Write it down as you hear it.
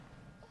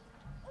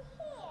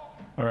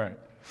All right.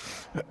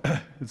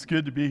 It's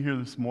good to be here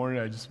this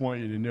morning. I just want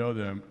you to know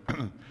that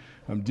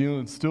I'm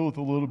dealing still with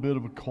a little bit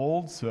of a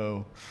cold,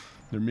 so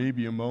there may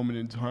be a moment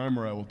in time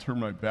where I will turn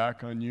my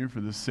back on you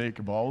for the sake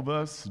of all of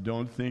us.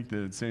 Don't think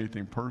that it's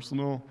anything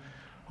personal,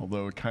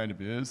 although it kind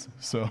of is.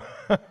 So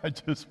I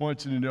just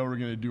want you to know we're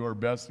going to do our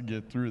best to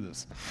get through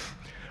this.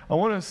 I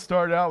want to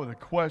start out with a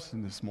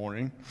question this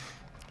morning.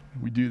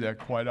 We do that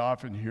quite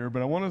often here,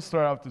 but I want to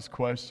start out with this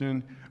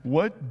question.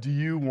 What do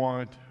you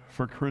want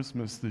for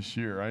Christmas this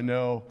year? I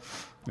know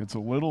it's a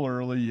little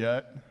early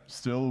yet,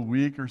 still a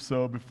week or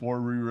so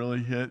before we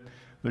really hit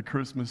the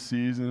Christmas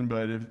season,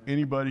 but if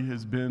anybody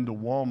has been to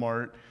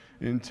Walmart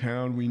in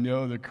town, we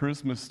know that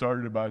Christmas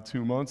started about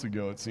 2 months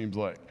ago, it seems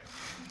like.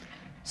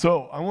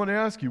 So I want to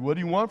ask you, what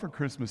do you want for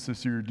Christmas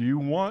this year? Do you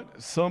want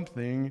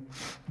something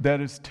that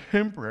is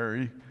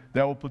temporary,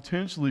 that will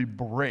potentially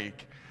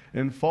break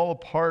and fall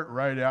apart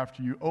right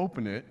after you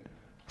open it?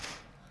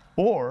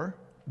 Or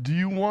do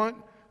you want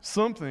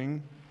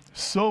something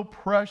so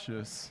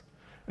precious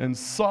and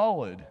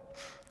solid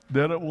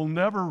that it will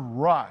never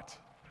rot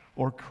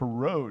or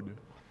corrode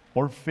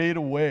or fade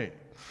away?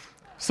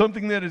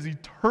 Something that is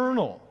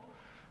eternal,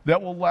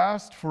 that will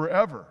last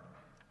forever.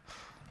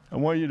 I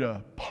want you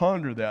to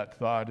ponder that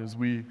thought as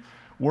we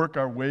work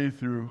our way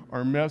through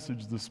our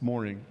message this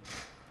morning.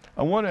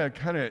 I want to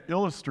kind of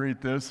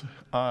illustrate this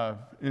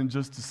in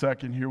just a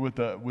second here with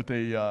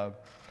a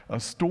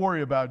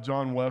story about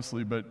John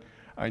Wesley, but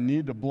I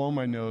need to blow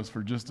my nose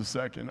for just a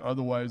second.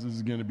 Otherwise, this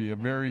is going to be a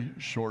very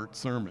short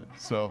sermon.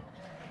 So,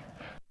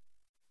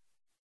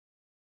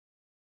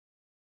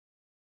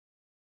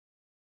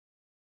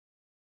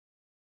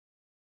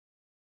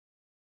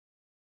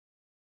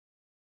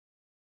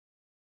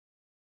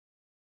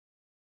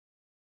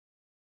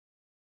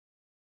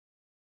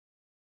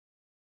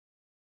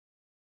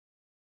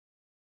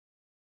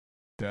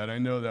 Dad, I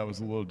know that was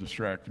a little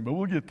distracting, but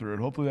we'll get through it.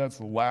 Hopefully that's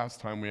the last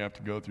time we have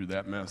to go through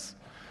that mess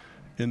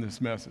in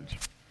this message.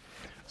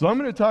 So I'm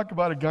going to talk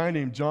about a guy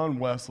named John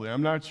Wesley.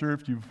 I'm not sure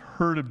if you've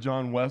heard of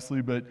John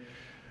Wesley, but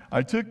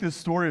I took this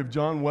story of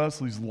John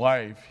Wesley's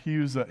life. He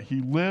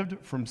lived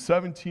from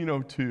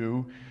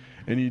 1702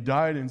 and he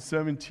died in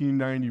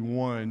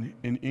 1791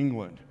 in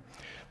England.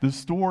 The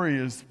story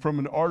is from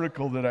an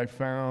article that I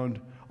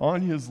found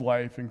on his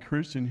life in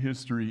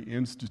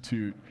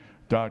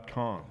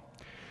ChristianHistoryInstitute.com.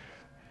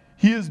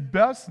 He is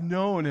best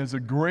known as a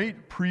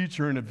great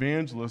preacher and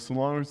evangelist,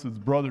 along with his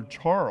brother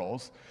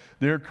Charles.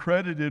 They're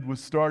credited with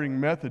starting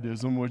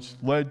Methodism, which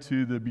led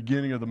to the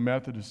beginning of the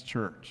Methodist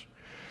Church.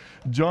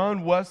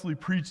 John Wesley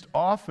preached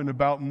often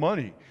about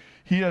money.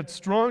 He had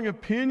strong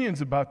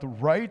opinions about the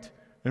right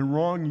and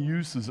wrong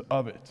uses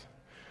of it.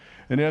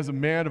 And as a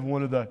man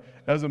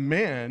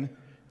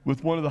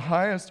with one of the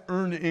highest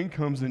earned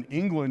incomes in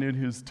England in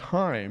his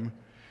time,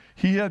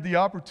 he had the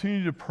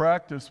opportunity to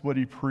practice what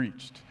he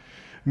preached.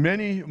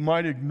 Many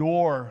might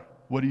ignore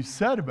what he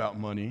said about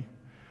money,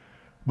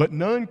 but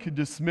none could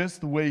dismiss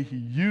the way he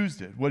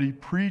used it. What he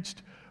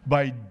preached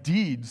by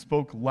deed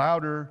spoke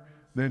louder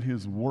than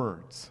his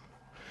words.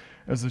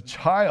 As a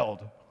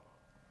child,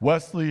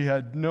 Wesley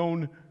had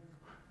known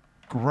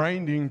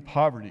grinding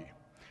poverty.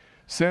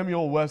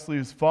 Samuel Wesley,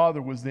 his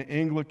father, was the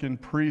Anglican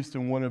priest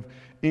in one of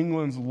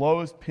England's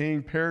lowest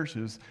paying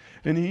parishes,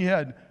 and he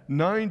had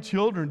 9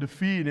 children to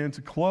feed and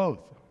to clothe.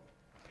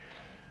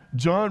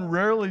 John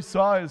rarely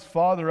saw his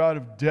father out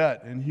of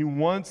debt, and he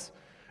once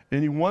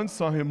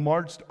saw him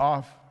marched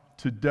off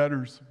to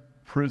debtor's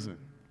prison.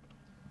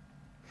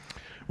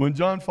 When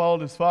John followed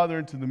his father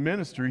into the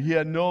ministry, he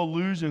had no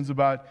illusions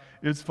about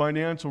its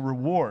financial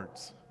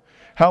rewards.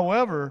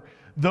 However,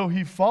 though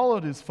he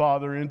followed his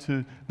father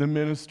into the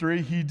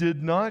ministry, he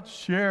did not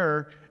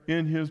share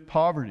in his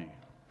poverty.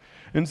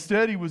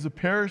 Instead, he was a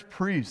parish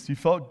priest. He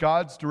felt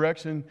God's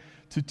direction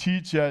to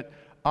teach at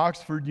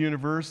Oxford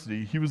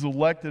University. He was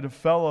elected a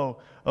fellow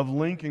of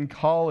Lincoln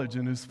College,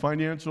 and his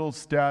financial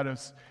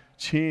status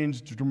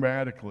changed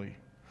dramatically.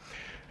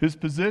 His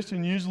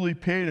position usually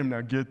paid him,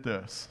 now get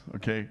this,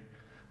 okay?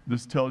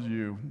 This tells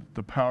you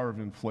the power of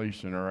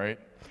inflation, all right?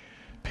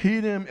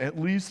 Paid him at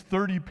least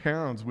 30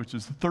 pounds, which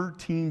is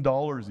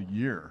 $13 a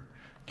year.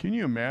 Can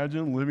you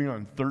imagine living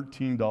on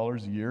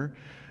 $13 a year?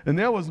 And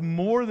that was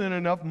more than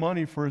enough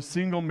money for a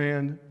single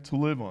man to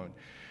live on.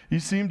 He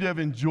seemed to have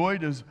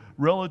enjoyed his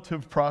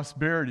relative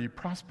prosperity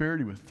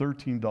with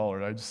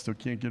 $13. I just still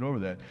can't get over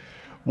that.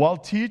 While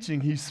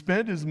teaching, he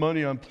spent his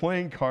money on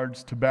playing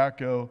cards,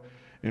 tobacco,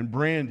 and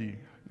brandy.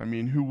 I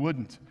mean, who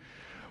wouldn't?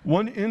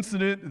 One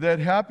incident that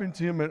happened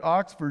to him at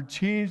Oxford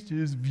changed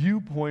his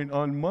viewpoint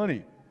on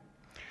money.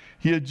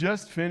 He had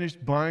just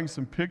finished buying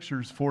some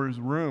pictures for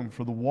his room,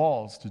 for the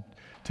walls, to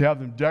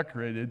have them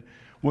decorated,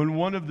 when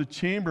one of the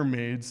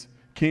chambermaids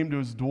came to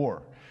his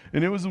door.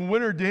 And it was a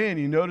winter day, and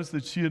he noticed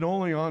that she had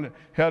only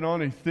had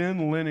on a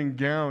thin linen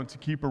gown to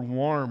keep her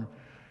warm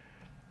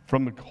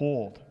from the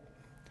cold.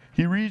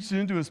 He reached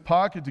into his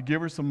pocket to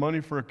give her some money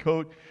for a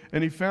coat,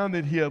 and he found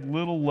that he had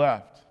little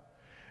left.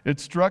 It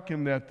struck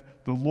him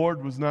that the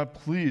Lord was not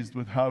pleased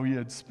with how he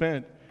had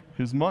spent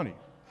his money.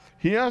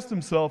 He asked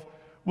himself,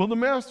 will the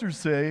master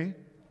say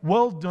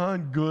 "Well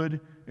done, good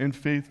and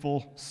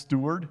faithful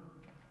steward."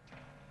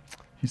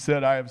 He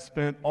said, "I have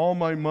spent all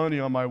my money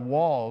on my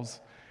walls,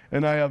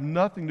 and I have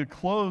nothing to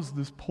clothe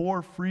this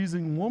poor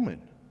freezing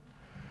woman."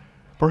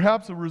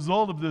 Perhaps a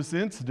result of this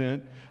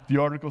incident, the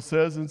article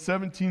says, in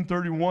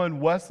 1731,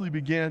 Wesley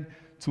began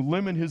to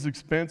limit his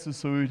expenses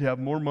so he'd have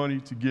more money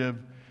to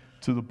give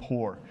to the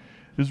poor.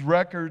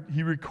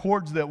 He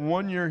records that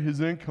one year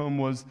his income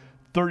was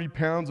 30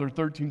 pounds or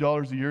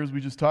 $13 a year, as we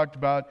just talked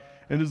about,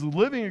 and his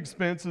living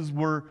expenses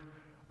were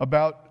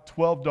about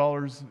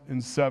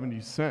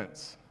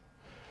 $12.70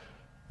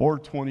 or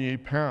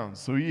 28 pounds.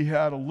 So he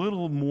had a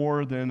little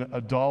more than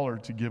 $1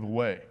 to give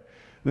away.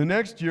 The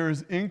next year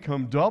his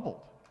income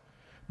doubled,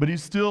 but he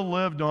still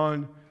lived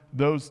on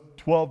those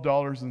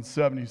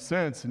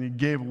 $12.70, and he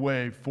gave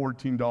away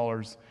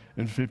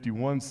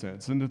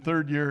 $14.51. In the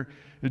third year,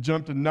 it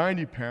jumped to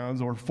 90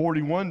 pounds or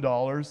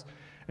 $41,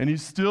 and he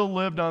still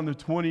lived on the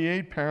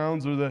 28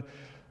 pounds or the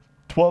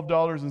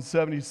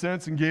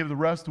 $12.70 and gave the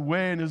rest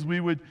away. And as we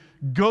would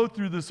go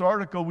through this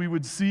article, we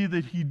would see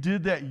that he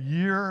did that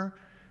year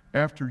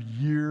after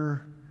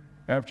year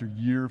after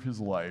year of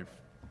his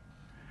life.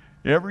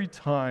 Every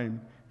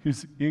time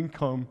his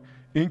income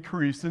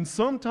increased, and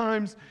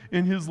sometimes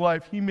in his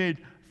life he made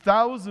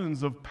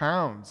thousands of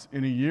pounds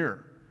in a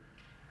year,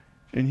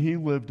 and he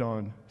lived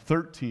on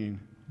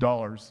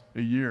 $13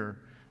 a year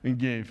and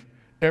gave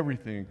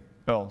everything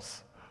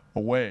else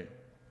away.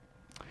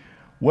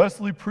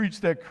 Wesley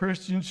preached that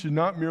Christians should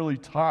not merely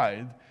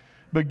tithe,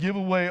 but give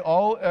away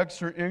all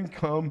extra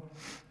income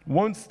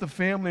once the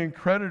family and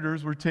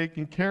creditors were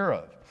taken care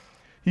of.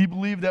 He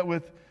believed that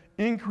with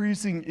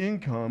increasing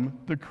income,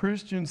 the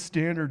Christian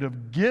standard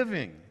of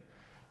giving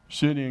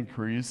should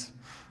increase,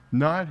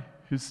 not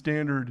his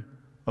standard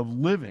of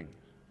living.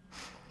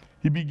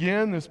 He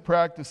began this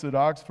practice at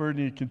Oxford,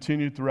 and he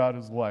continued throughout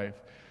his life.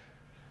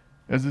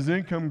 As his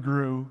income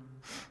grew,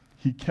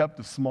 he kept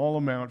a small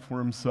amount for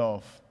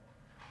himself,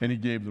 and he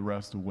gave the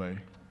rest away.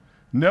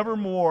 Never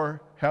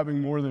more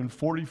having more than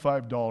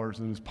 $45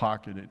 in his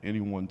pocket at any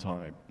one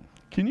time.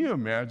 Can you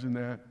imagine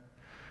that?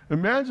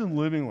 Imagine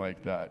living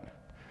like that.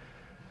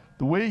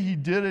 The way he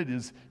did it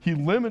is he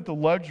limited the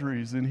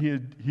luxuries, and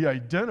he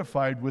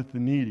identified with the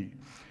needy.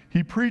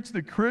 He preached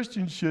that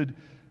Christians should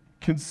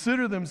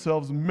consider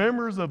themselves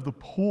members of the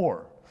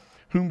poor,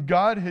 whom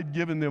God had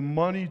given them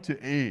money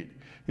to aid.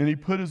 And he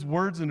put his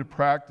words into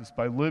practice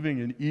by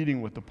living and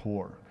eating with the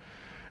poor.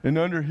 And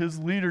under his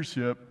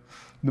leadership,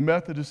 the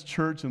Methodist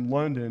Church in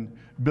London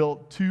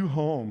built 2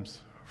 homes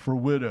for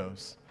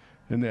widows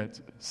in that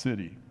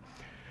city.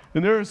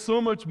 And there is so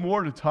much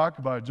more to talk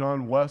about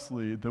John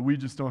Wesley that we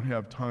just don't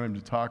have time to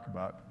talk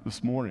about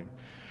this morning.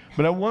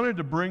 But I wanted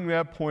to bring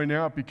that point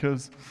out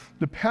because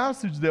the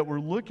passage that we're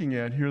looking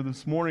at here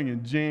this morning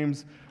in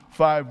James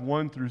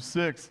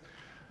 5:1-6,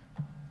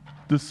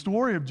 the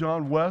story of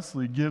John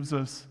Wesley gives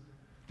us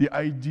the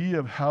idea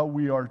of how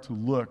we are to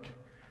look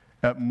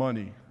at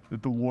money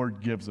that the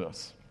Lord gives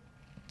us.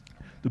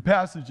 The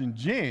passage in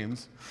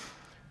James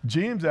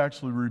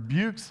actually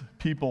rebukes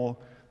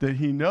people that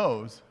he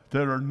knows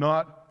that are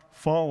not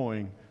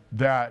following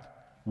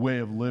that way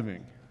of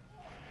living.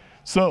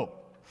 So,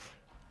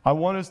 I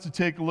want us to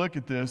take a look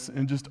at this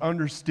and just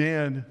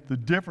understand the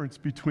difference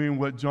between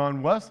what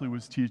John Wesley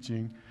was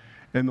teaching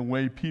and the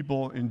way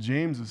people in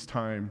James's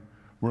time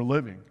were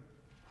living.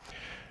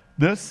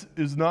 This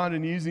is not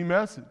an easy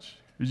message.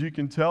 As you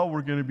can tell,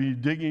 we're going to be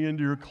digging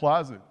into your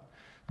closet.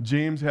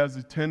 James has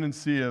a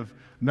tendency of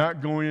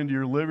not going into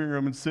your living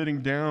room and sitting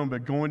down,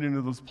 but going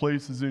into those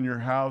places in your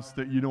house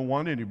that you don't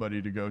want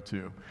anybody to go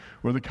to,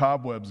 where the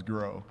cobwebs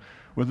grow,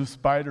 where the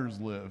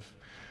spiders live.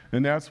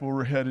 And that's where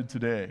we're headed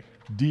today,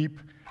 deep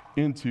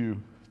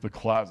into the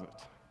closet.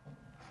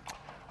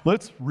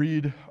 Let's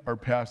read our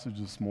passage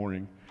this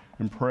morning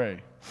and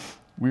pray.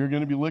 We are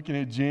going to be looking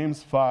at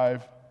James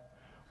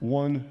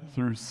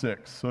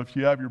 5:1-6. So if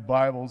you have your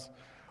Bibles,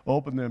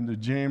 open them to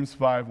James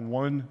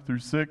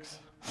 5:1-6.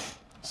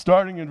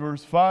 Starting in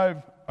verse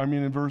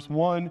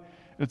 1,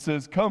 it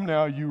says, "Come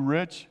now, you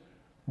rich,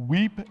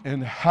 weep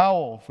and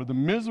howl for the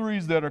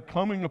miseries that are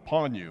coming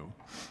upon you."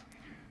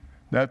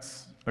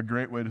 That's a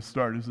great way to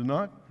start, is it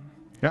not?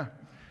 Yeah.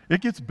 It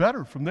gets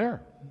better from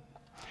there.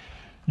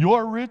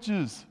 "Your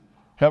riches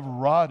have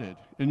rotted,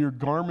 and your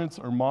garments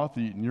are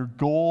moth-eaten. Your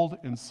gold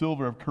and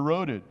silver have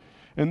corroded,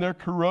 and their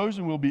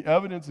corrosion will be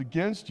evidence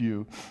against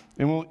you,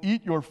 and will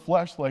eat your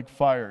flesh like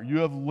fire. You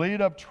have laid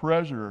up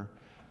treasure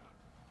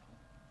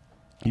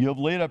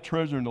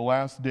in the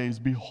last days.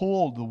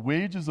 Behold, the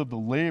wages of the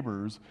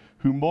laborers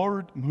who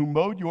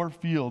mowed your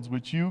fields,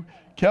 which you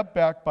kept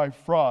back by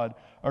fraud,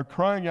 are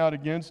crying out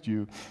against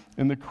you,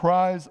 and the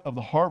cries of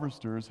the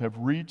harvesters have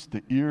reached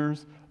the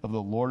ears of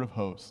the Lord of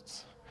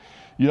hosts.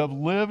 You have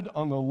lived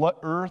on the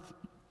earth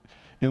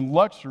in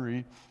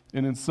luxury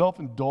and in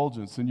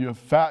self-indulgence, and you have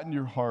fattened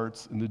your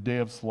hearts in the day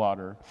of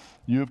slaughter.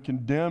 You have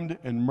condemned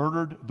and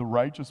murdered the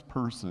righteous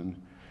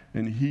person,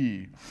 and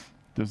he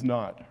does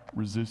not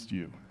resist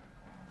you."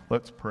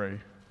 Let's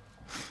pray.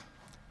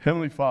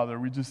 Heavenly Father,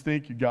 we just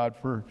thank you, God,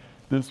 for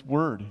this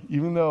word.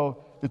 Even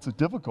though it's a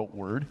difficult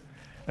word.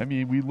 I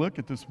mean, we look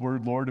at this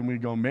word, Lord, and we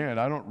go, man,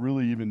 I don't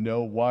really even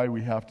know why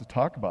we have to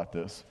talk about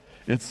this.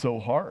 It's so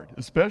hard,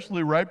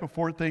 especially right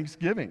before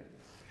Thanksgiving.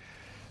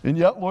 And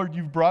yet, Lord,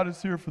 you've brought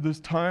us here for this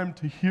time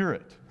to hear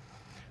it,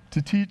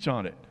 to teach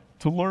on it,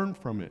 to learn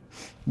from it.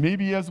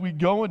 Maybe as we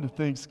go into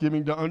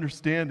Thanksgiving, to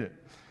understand it,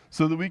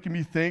 so that we can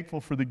be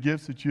thankful for the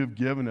gifts that you have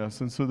given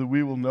us, and so that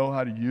we will know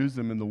how to use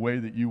them in the way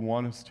that you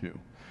want us to.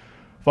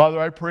 Father,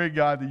 I pray,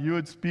 God, that you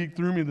would speak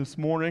through me this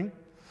morning.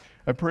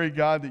 I pray,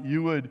 God, that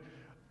you would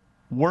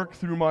work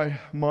through my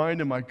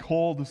mind and my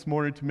cold this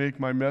morning to make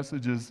my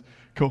message as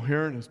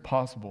coherent as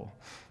possible.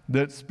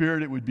 That,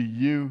 Spirit, it would be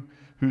you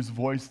whose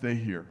voice they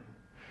hear.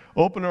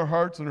 Open our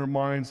hearts and our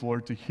minds,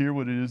 Lord, to hear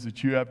what it is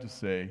that you have to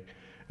say,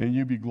 and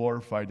you be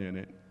glorified in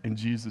it. In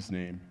Jesus'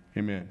 name,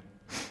 amen.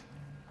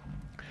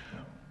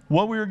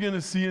 What we are going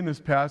to see in this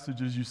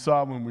passage, as you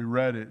saw when we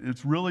read it,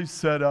 it's really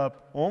set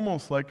up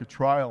almost like a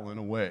trial in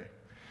a way.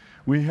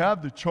 We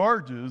have the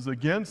charges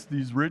against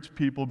these rich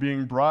people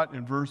being brought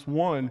in verse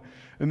 1,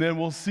 and then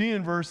we'll see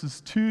in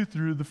verses 2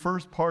 through the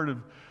first part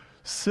of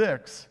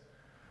 6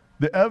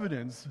 the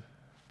evidence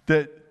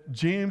that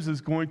James is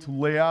going to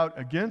lay out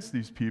against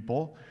these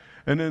people.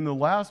 And in the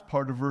last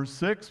part of verse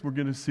 6, we're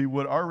going to see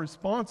what our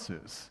response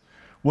is.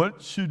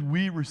 What should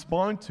we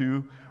respond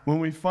to when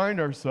we find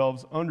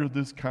ourselves under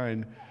this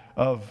kind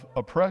of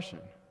oppression?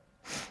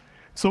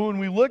 So when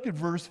we look at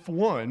verse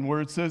 1,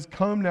 where it says,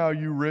 "Come now,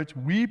 you rich,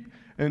 weep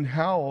and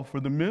howl for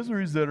the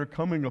miseries that are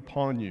coming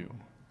upon you,"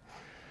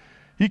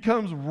 he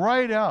comes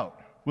right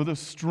out with a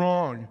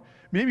strong,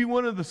 maybe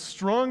one of the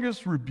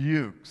strongest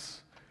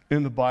rebukes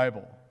in the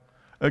Bible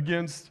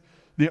against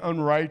the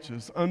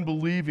unrighteous,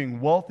 unbelieving,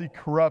 wealthy,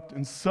 corrupt,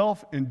 and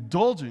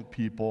self-indulgent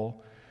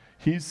people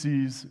he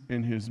sees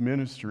in his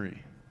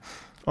ministry.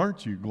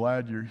 Aren't you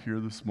glad you're here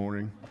this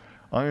morning?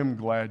 I am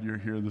glad you're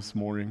here this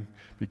morning,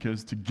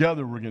 because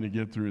together we're going to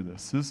get through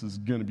this. This is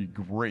going to be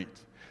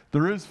great.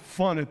 There is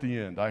fun at the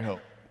end, I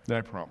hope.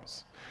 I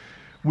promise.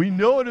 We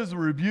know it is a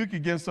rebuke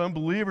against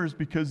unbelievers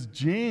because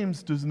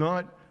James does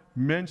not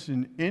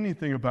mention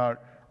anything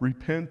about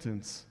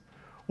repentance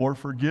or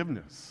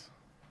forgiveness.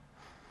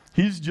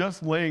 He's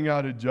just laying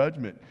out a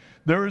judgment.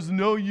 There is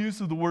no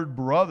use of the word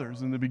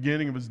brothers in the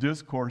beginning of his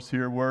discourse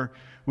here, where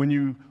when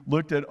you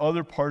looked at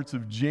other parts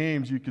of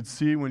James, you could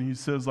see when he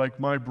says, like,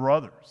 my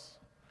brothers.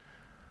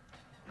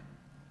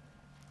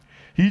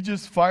 He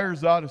just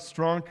fires out a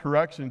strong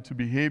correction to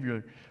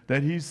behavior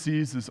that he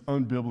sees as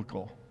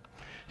unbiblical.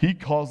 He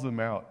calls them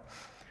out.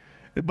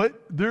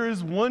 But there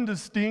is one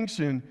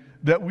distinction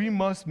that we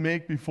must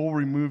make before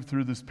we move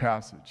through this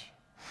passage.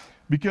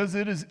 Because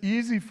it is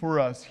easy for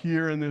us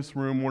here in this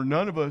room, where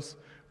none of us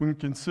would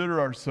consider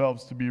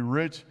ourselves to be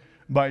rich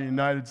by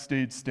United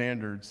States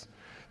standards,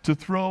 to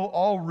throw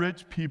all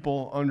rich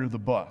people under the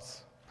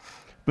bus.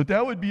 But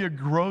that would be a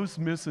gross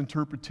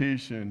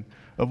misinterpretation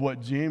of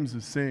what James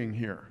is saying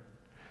here.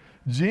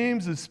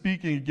 James is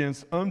speaking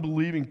against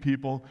unbelieving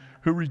people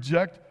who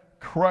reject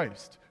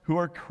Christ, who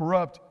are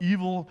corrupt,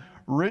 evil,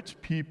 rich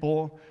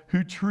people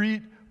who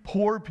treat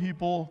poor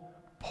people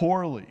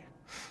poorly.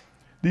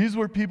 These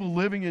were people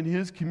living in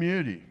his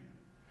community.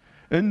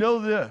 And know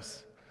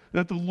this,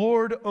 that the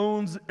Lord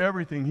owns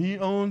everything. He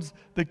owns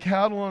the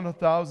cattle on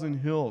 1,000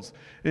 hills.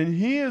 And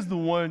he is the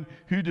one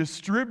who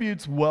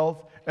distributes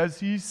wealth as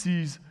he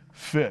sees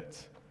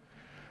fit.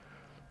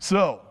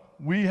 So,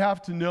 we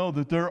have to know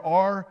that there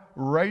are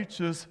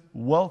righteous,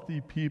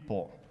 wealthy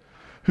people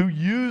who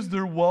use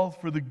their wealth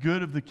for the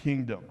good of the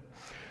kingdom.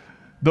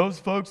 Those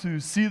folks who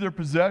see their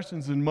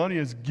possessions and money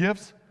as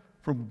gifts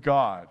from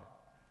God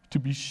to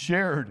be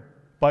shared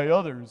by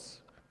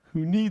others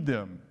who need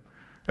them,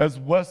 as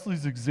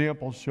Wesley's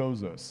example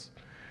shows us.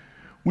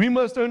 We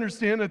must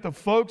understand that the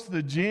folks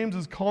that James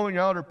is calling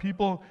out are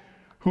people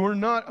who are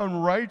not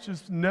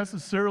unrighteous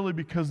necessarily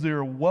because they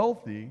are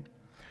wealthy.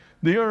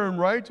 They are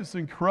unrighteous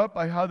and corrupt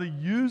by how they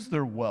use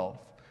their wealth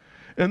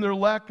and their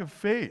lack of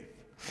faith,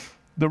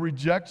 the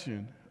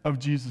rejection of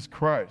Jesus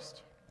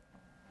Christ.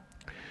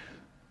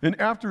 And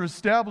after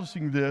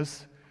establishing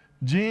this,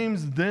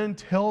 James then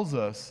tells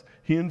us,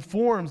 he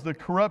informs the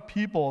corrupt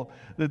people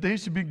that they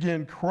should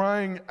begin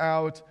crying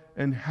out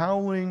and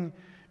howling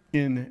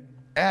in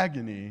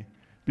agony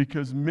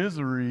because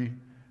misery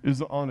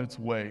is on its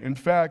way. In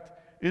fact,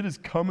 it is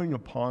coming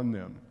upon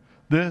them.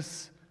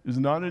 This is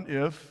not an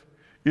if,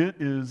 it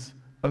is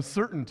a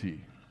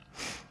certainty.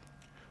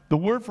 The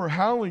word for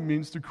howling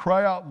means to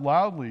cry out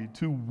loudly,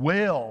 to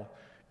wail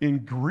in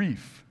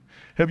grief.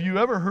 Have you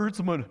ever heard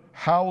someone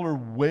howl or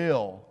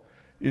wail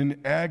in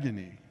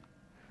agony?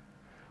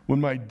 When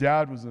my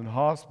dad was in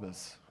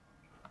hospice,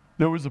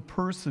 there was a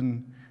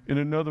person in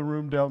another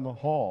room down the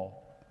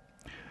hall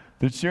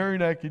that Sherry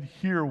and I could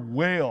hear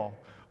wail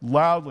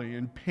loudly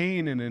in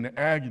pain and in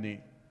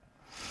agony.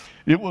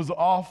 It was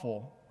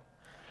awful.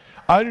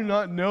 I do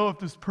not know if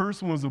this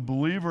person was a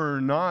believer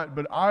or not,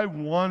 but I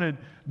wanted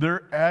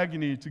their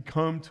agony to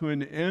come to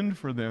an end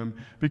for them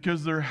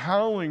because their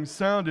howling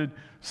sounded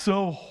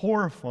so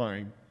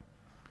horrifying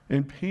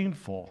and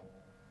painful.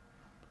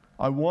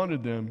 I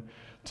wanted them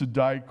to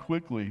die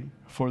quickly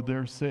for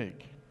their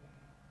sake.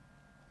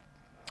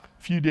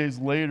 A few days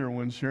later,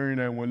 when Sherry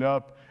and I went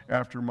up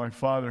after my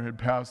father had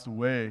passed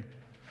away,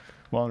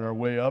 well, on our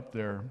way up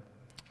there,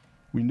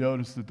 we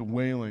noticed that the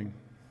wailing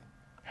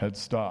had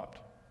stopped.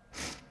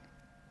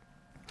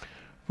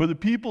 For the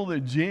people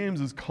that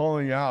James is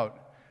calling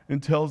out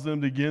and tells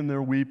them to begin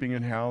their weeping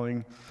and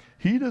howling,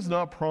 he does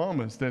not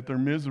promise that their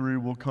misery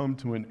will come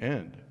to an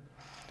end.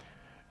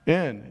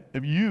 And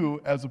if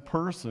you, as a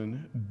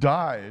person,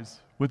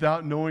 dies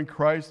without knowing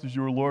Christ as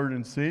your Lord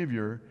and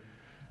Savior,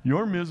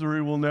 your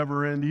misery will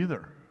never end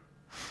either.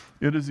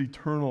 It is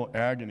eternal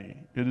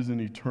agony. It is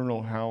an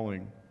eternal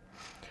howling.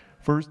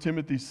 1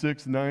 Timothy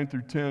 6, 9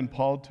 through 10,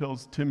 Paul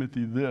tells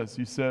Timothy this.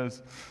 He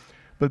says,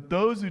 "But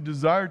those who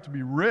desire to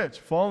be rich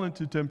fall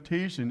into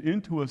temptation,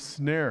 into a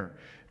snare,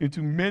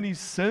 into many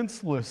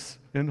senseless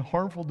and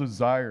harmful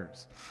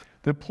desires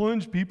that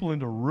plunge people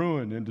into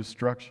ruin and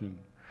destruction.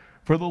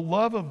 For the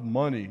love of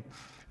money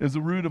is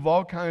the root of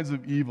all kinds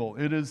of evil.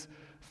 It is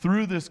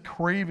through this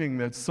craving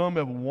that some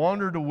have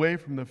wandered away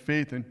from the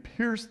faith and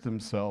pierced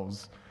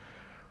themselves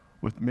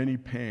with many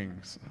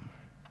pangs."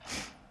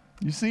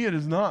 You see, it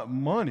is not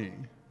money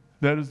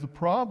that is the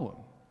problem.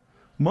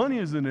 Money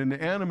is an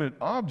inanimate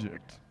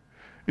object.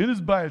 It is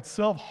by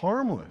itself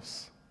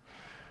harmless.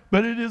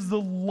 But it is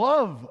the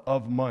love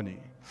of money,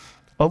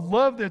 a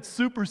love that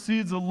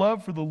supersedes a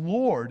love for the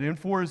Lord and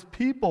for his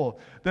people,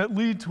 that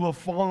lead to a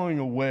falling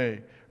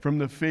away from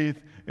the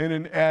faith and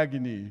an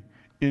agony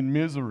in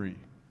misery.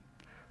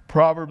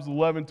 Proverbs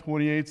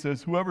 11:28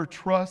 says, "Whoever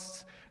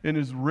trusts in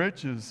his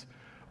riches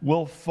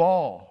will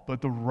fall,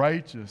 but the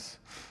righteous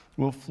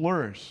will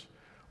flourish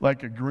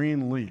like a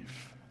green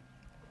leaf."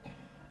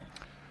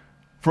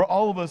 For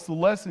all of us, the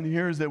lesson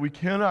here is that we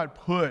cannot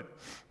put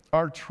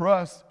our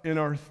trust in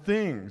our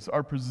things,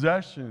 our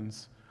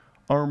possessions,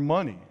 our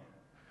money.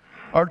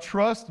 Our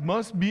trust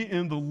must be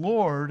in the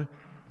Lord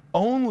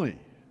only.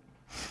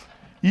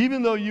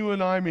 Even though you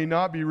and I may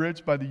not be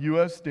rich by the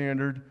U.S.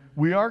 standard,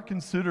 we are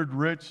considered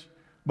rich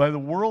by the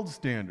world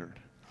standard.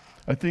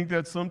 I think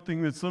that's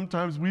something that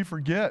sometimes we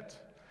forget.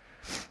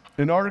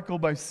 An article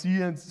by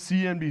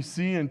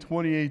CNBC in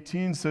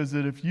 2018 says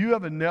that if you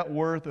have a net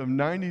worth of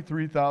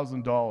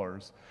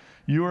 $93,000,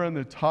 you are in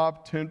the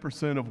top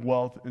 10% of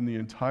wealth in the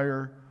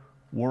entire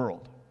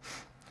world.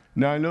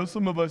 Now, I know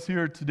some of us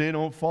here today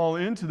don't fall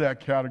into that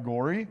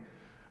category,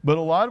 but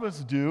a lot of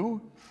us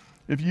do.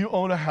 If you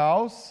own a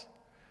house,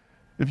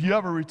 if you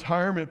have a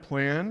retirement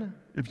plan,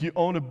 if you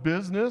own a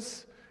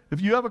business,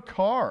 if you have a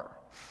car,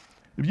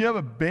 if you have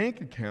a bank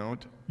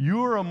account,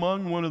 you are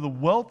among one of the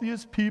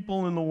wealthiest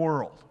people in the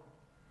world.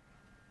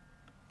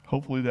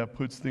 Hopefully that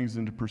puts things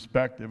into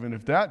perspective, and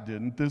if that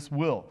didn't, this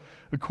will.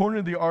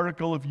 According to the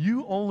article, if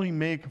you only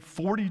make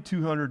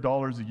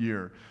 $4,200 a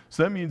year,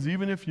 so that means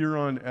even if you're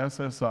on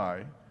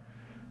SSI,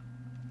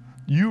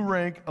 you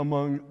rank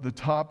among the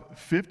top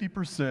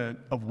 50%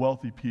 of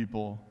wealthy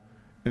people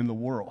in the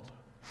world.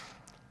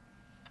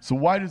 So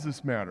why does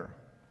this matter?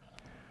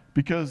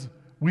 Because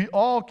we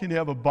all can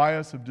have a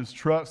bias of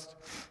distrust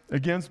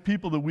against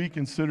people that we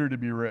consider to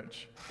be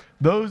rich,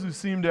 those who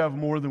seem to have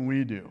more than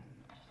we do.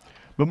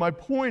 But my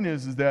point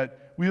is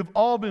that we have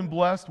all been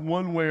blessed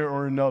one way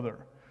or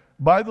another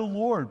by the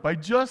Lord, by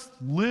just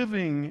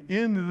living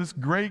in this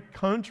great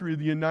country,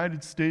 the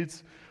United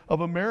States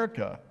of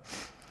America.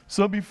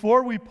 So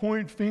before we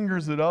point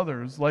fingers at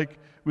others, like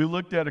we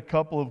looked at a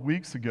couple of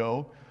weeks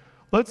ago,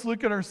 let's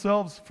look at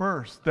ourselves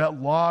first,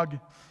 that log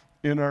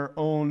in our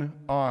own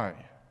eye.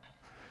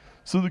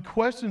 So the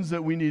questions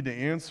that we need to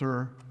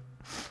answer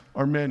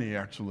are many,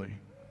 actually.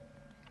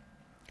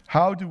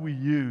 How do we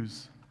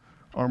use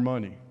our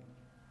money?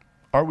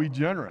 Are we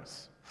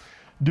generous?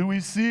 Do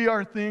we see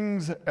our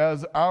things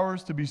as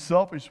ours to be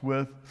selfish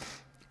with,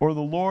 or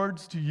the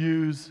Lord's to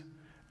use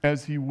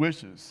as he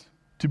wishes,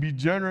 to be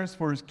generous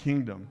for his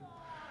kingdom?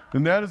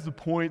 And that is the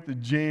point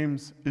that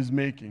James is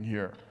making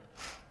here.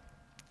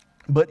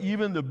 But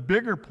even the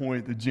bigger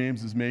point that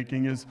James is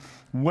making is,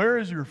 where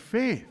is your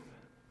faith?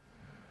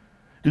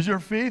 Is your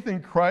faith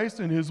in Christ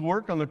and his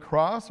work on the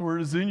cross, or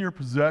is it in your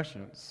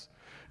possessions,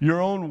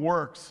 your own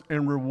works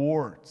and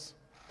rewards?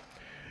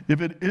 If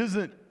it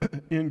isn't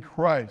in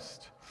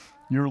Christ,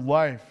 your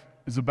life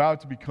is about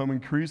to become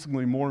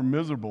increasingly more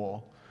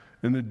miserable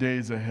in the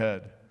days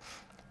ahead.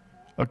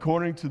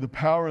 According to the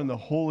power and the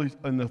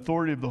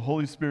authority of the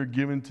Holy Spirit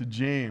given to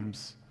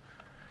James,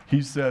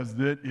 he says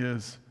that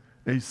is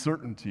a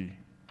certainty.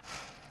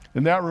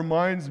 And that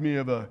reminds me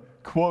of a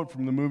quote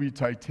from the movie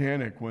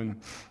Titanic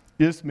when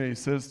Ismay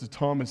says to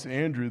Thomas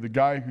Andrew, the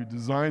guy who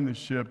designed the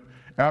ship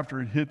after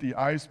it hit the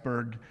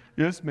iceberg,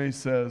 Ismay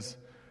says,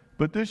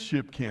 "But this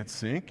ship can't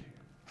sink."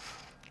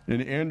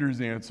 And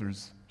Andrews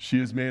answers, "She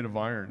is made of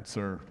iron,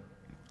 sir.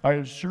 I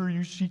assure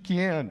you she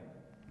can.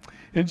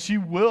 And she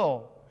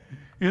will.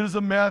 It is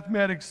a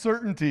mathematic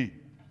certainty."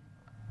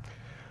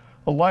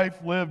 A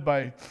life lived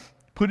by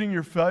putting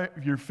your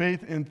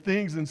faith in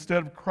things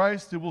instead of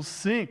Christ, it will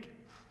sink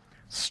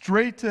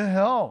straight to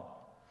hell.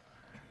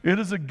 It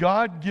is a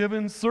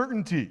God-given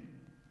certainty.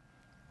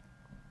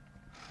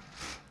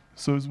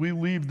 So as we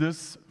leave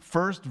this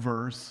first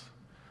verse,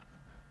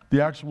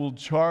 the actual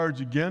charge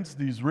against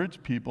these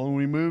rich people, and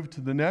we move to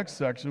the next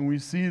section, we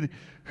see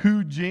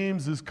who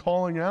James is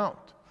calling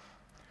out.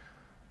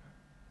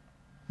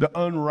 The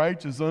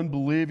unrighteous,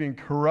 unbelieving,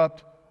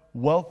 corrupt,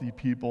 wealthy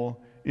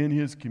people in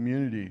his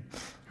community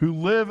who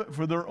live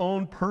for their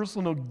own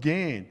personal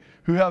gain,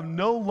 who have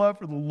no love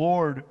for the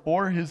Lord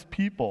or his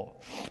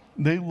people.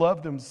 They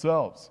love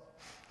themselves.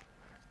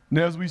 And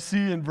as we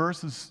see in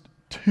verses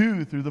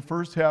 2 through the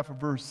first half of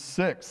verse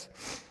 6,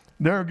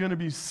 there are going to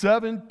be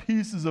 7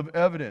 pieces of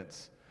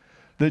evidence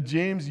that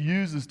James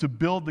uses to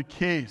build the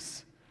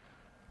case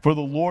for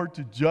the Lord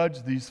to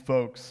judge these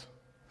folks.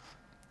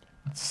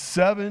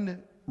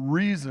 7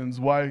 reasons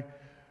why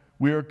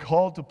we are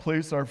called to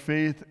place our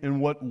faith in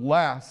what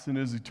lasts and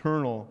is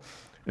eternal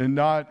and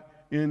not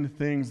in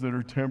things that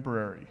are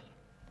temporary.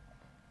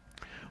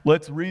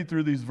 Let's read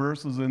through these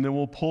verses and then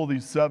we'll pull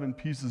these 7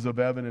 pieces of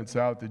evidence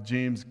out that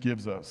James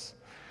gives us.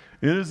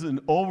 It is an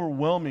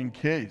overwhelming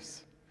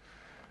case.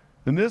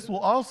 And this will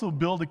also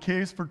build a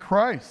case for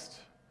Christ,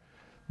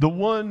 the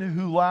one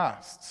who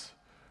lasts.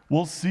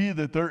 We'll see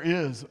that there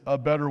is a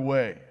better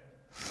way.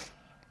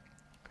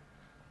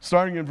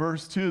 Starting in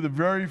verse 2, the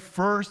very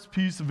first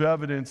piece of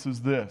evidence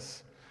is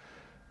this,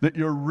 that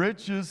your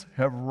riches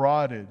have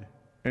rotted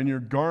and your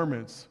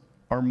garments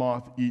are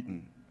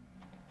moth-eaten.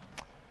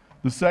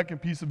 The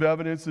second piece of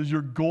evidence is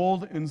your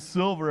gold and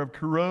silver have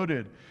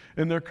corroded,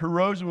 and their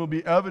corrosion will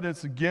be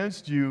evidence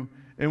against you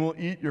and will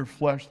eat your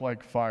flesh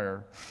like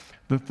fire.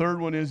 The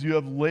third one is you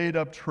have laid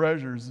up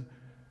treasures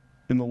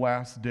in the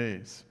last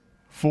days.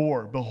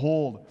 4,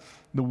 behold,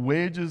 the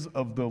wages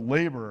of the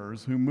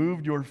laborers who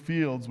moved your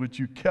fields, which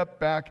you kept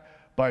back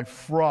by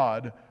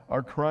fraud,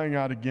 are crying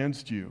out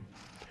against you.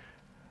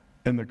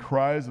 And the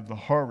cries of the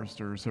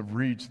harvesters have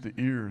reached the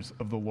ears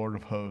of the Lord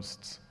of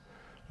hosts.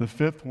 The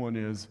fifth one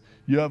is,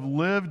 you have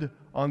lived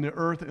on the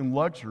earth in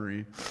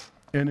luxury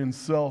and in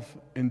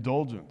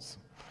self-indulgence.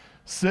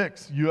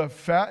 6, you have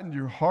fattened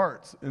your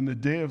hearts in the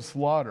day of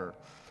slaughter.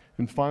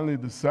 And finally,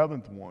 the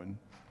 7th one,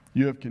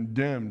 you have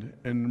condemned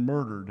and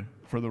murdered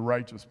for the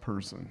righteous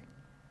person.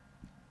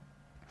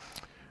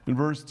 In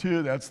verse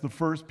 2, that's the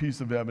first piece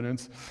of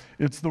evidence.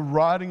 It's the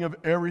rotting of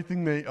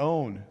everything they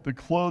own. Their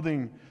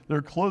clothing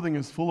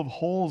is full of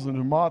holes and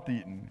are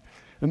moth-eaten.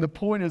 And the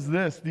point is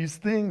this, these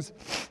things,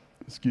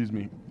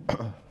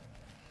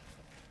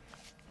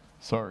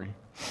 sorry.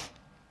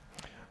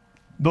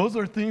 Those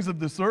are things of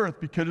this earth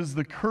because it's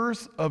the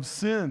curse of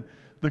sin,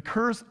 the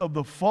curse of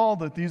the fall,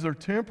 that these are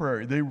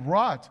temporary. They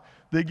rot,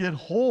 they get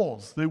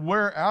holes, they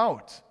wear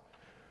out.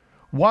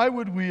 Why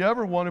would we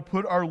ever want to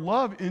put our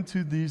love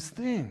into these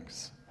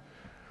things?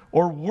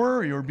 Or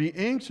worry or be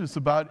anxious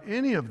about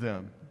any of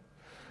them?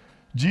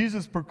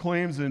 Jesus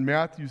proclaims in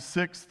Matthew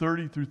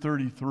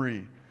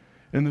 6:30-33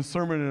 in the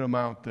Sermon on the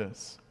Mount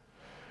this,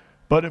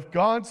 but if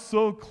God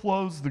so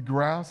clothes the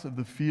grass of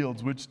the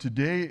fields, which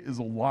today is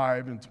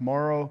alive and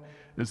tomorrow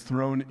is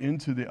thrown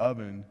into the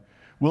oven,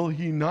 will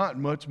he not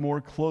much more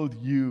clothe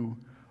you,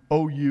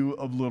 O you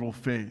of little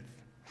faith?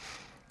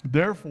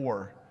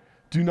 Therefore,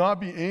 do not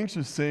be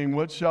anxious, saying,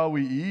 what shall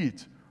we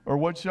eat? Or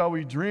what shall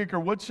we drink? Or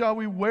what shall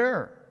we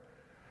wear?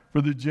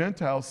 For the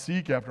Gentiles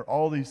seek after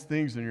all these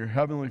things, and your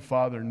heavenly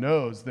Father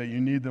knows that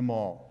you need them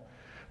all.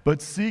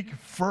 But seek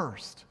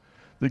first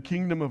the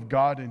kingdom of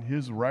God and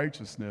his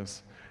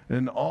righteousness,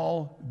 and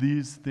all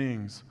these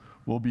things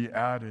will be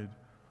added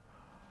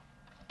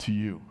to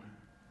you.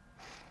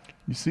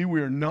 You see, we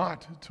are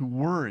not to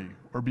worry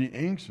or be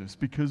anxious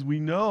because we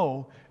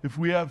know if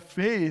we have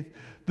faith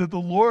that the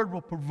Lord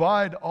will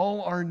provide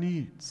all our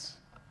needs,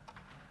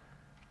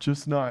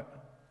 just not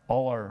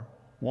all our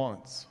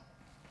wants.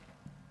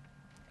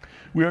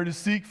 We are to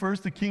seek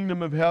first the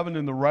kingdom of heaven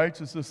and the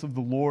righteousness of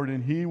the Lord,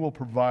 and he will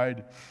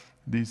provide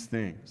these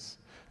things.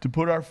 To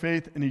put our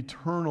faith in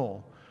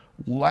eternal,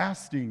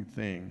 lasting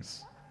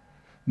things,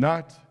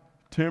 not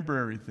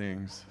temporary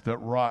things that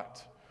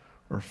rot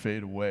or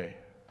fade away.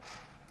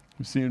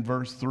 We see in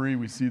verse 3,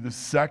 we see the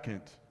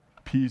second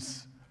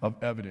piece of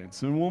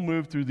evidence. And we'll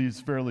move through these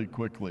fairly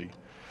quickly.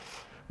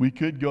 We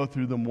could go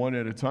through them one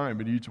at a time,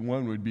 but each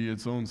one would be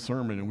its own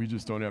sermon, and we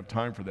just don't have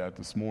time for that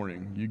this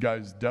morning. You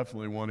guys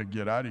definitely want to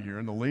get out of here,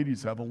 and the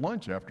ladies have a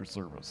lunch after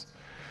service.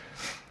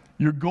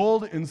 Your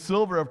gold and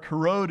silver have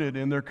corroded,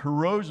 and their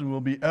corrosion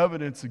will be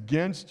evidence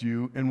against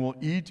you and will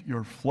eat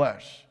your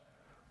flesh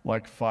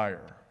like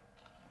fire.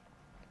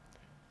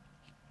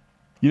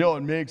 You know,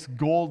 it makes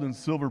gold and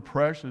silver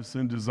precious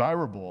and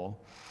desirable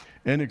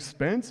and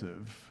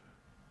expensive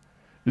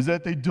is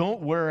that they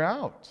don't wear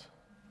out.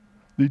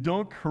 They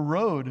don't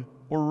corrode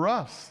or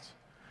rust.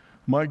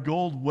 My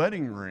gold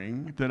wedding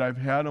ring that I've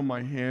had on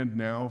my hand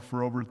now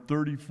for over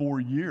 34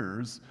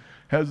 years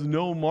has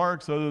no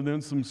marks other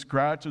than some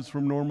scratches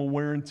from normal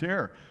wear and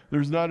tear.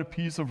 There's not a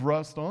piece of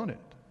rust on it.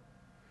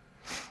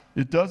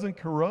 It doesn't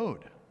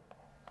corrode.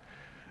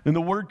 And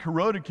the word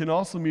corroded can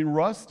also mean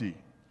rusty.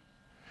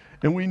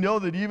 And we know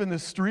that even the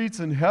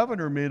streets in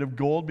heaven are made of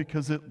gold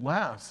because it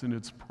lasts and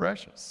it's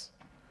precious.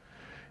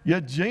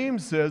 Yet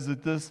James says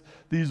that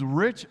these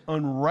rich,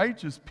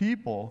 unrighteous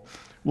people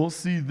will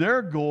see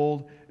their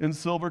gold and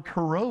silver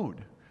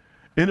corrode,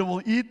 and it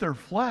will eat their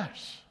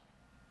flesh.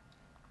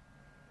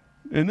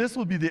 And this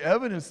will be the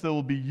evidence that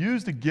will be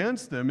used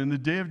against them in the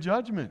day of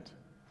judgment.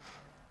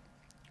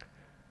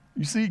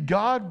 You see,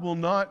 God will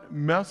not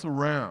mess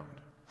around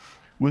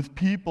with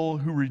people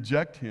who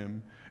reject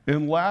him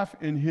and laugh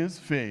in his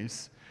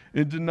face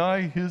and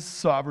deny his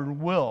sovereign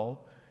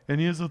will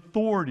and his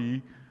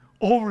authority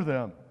over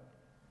them.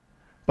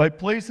 By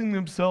placing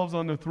themselves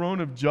on the throne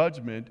of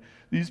judgment,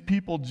 these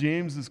people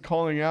James is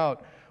calling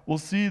out will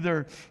see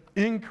their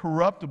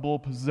incorruptible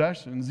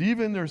possessions,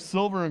 even their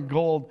silver and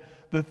gold,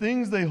 the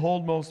things they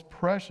hold most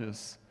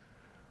precious,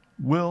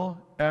 will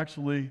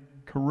actually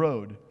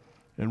corrode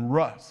and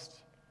rust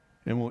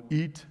and will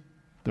eat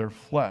their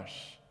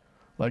flesh,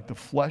 like the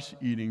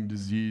flesh-eating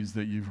disease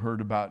that you've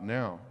heard about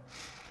now.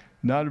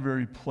 Not a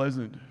very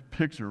pleasant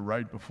picture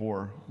right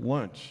before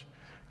lunch.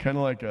 Kind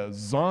of like a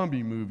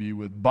zombie movie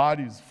with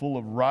bodies full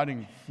of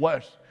rotting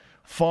flesh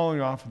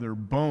falling off of their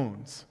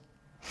bones.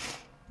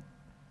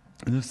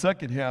 And the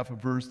second half of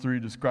verse 3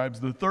 describes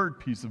the third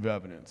piece of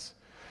evidence.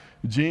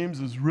 James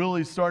is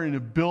really starting to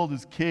build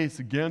his case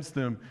against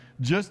them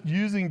just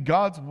using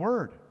God's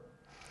word.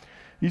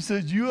 He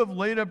says, you have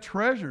laid up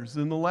treasures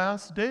in the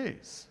last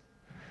days.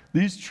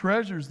 These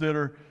treasures that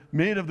are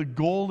made of the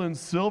gold and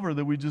silver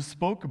that we just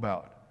spoke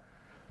about.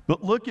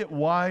 But look at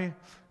why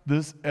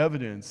this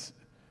evidence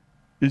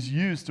is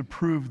used to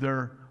prove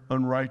their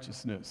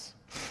unrighteousness.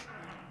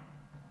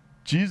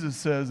 Jesus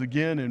says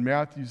again in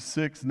Matthew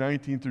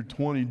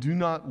 6:19-20, do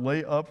not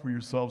lay up for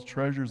yourselves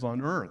treasures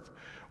on earth,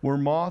 where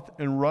moth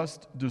and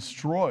rust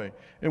destroy,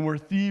 and where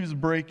thieves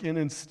break in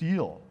and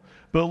steal.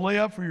 But lay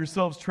up for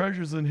yourselves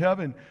treasures in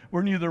heaven,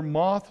 where neither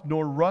moth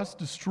nor rust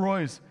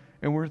destroys,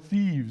 and where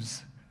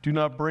thieves do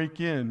not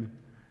break in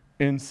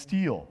and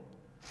steal.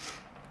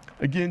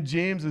 Again,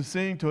 James is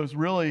saying to us,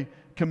 really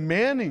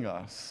commanding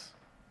us,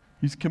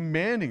 he's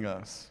commanding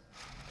us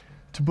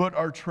to put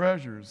our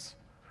treasures,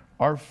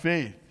 our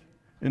faith,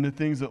 into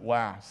things that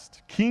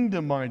last,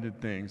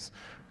 kingdom-minded things,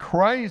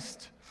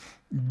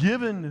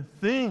 Christ-given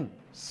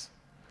things,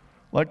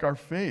 like our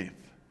faith,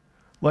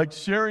 like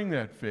sharing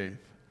that faith,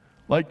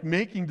 like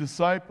making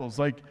disciples,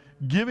 like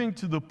giving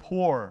to the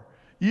poor,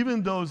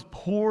 even those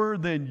poorer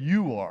than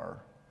you are,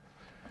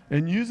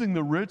 and using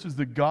the riches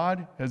that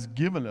God has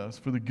given us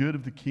for the good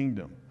of the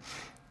kingdom,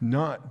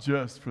 not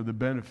just for the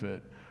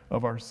benefit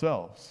of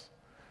ourselves.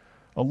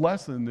 A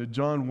lesson that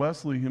John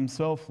Wesley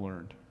himself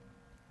learned.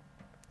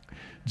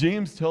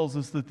 James tells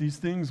us that these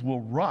things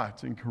will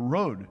rot and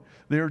corrode.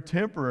 They are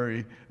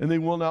temporary and they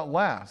will not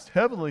last.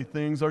 Heavenly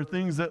things are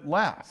things that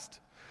last.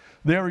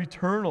 They are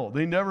eternal.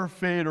 They never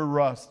fade or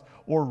rust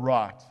or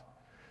rot.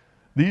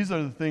 These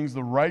are the things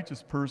the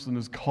righteous person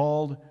is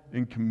called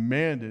and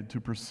commanded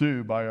to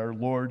pursue by our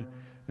Lord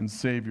and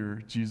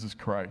Savior, Jesus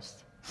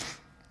Christ.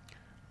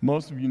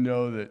 Most of you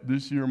know that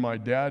this year my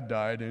dad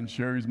died and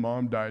Sherry's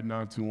mom died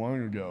not too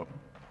long ago.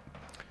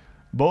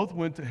 Both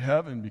went to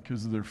heaven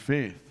because of their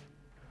faith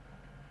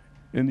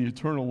in the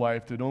eternal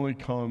life that only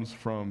comes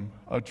from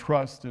a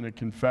trust and a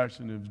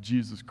confession of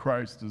Jesus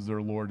Christ as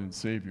their Lord and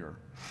Savior.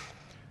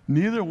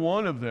 Neither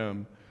one of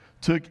them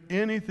took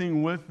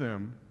anything with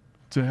them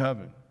to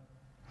heaven.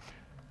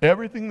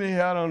 Everything they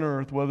had on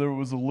earth, whether it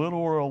was a little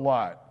or a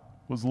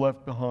lot, was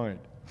left behind.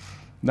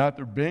 Not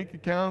their bank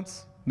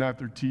accounts, not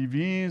their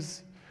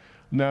TVs,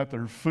 not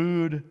their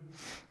food,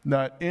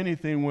 not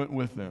anything went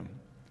with them.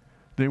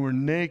 They were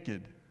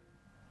naked.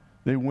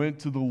 They went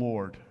to the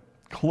Lord,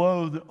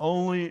 clothed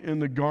only in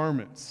the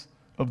garments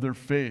of their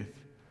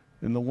faith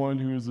in the one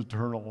who is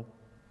eternal,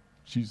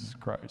 Jesus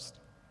Christ.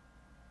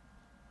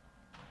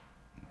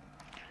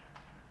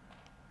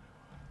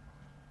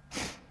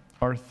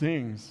 Our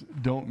things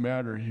don't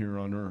matter here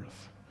on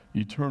earth.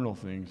 Eternal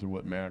things are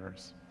what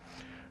matters.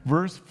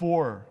 Verse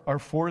 4, our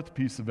fourth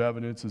piece of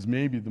evidence, is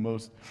maybe the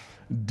most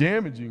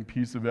damaging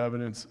piece of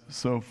evidence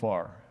so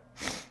far.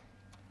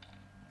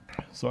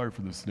 Sorry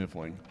for the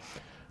sniffling.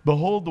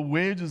 Behold, the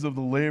wages of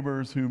the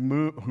laborers who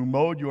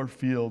mowed your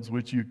fields,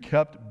 which you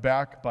kept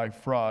back by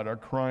fraud, are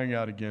crying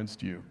out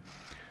against you.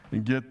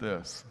 And get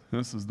this.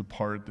 This is the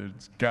part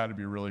that's got to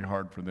be really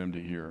hard for them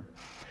to hear.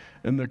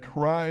 And the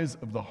cries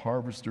of the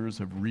harvesters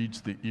have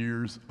reached the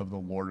ears of the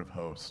Lord of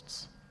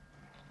hosts.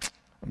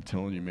 I'm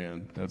telling you,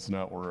 man, that's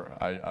not where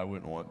I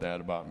wouldn't want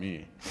that about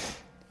me.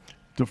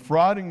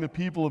 Defrauding the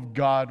people of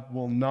God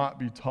will not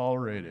be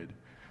tolerated.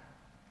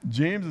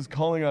 James is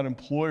calling out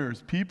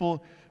employers,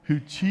 people who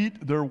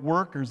cheat their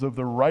workers of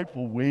their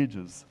rightful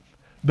wages,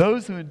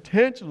 those who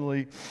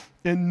intentionally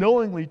and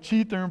knowingly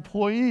cheat their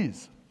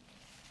employees.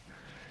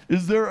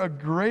 Is there a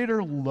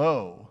greater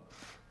low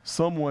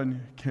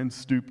someone can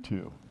stoop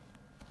to?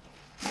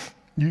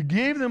 You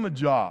gave them a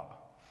job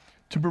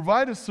to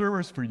provide a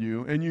service for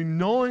you, and you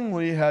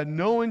knowingly had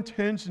no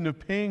intention of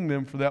paying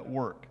them for that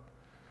work.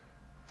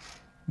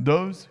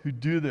 Those who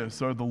do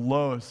this are the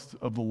lowest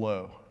of the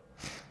low.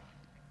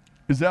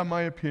 Is that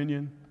my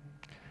opinion?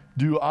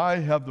 Do I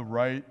have the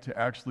right to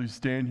actually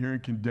stand here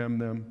and condemn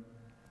them?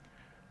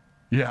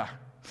 Yeah,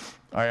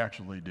 I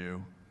actually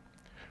do.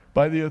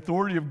 By the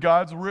authority of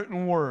God's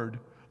written word,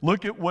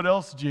 look at what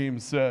else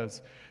James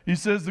says. He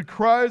says, the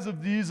cries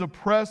of these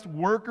oppressed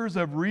workers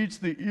have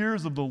reached the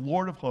ears of the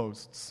Lord of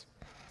hosts.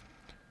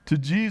 To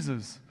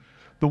Jesus,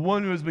 the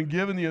one who has been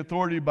given the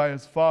authority by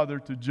his Father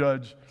to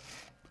judge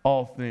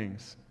all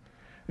things.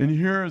 And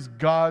here is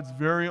God's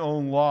very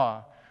own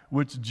law,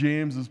 which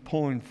James is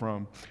pulling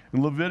from.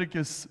 In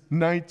Leviticus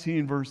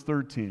 19, verse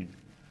 13.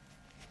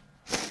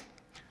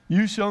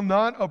 You shall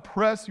not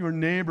oppress your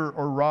neighbor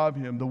or rob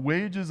him. The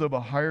wages of a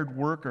hired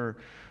worker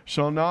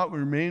shall not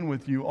remain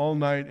with you all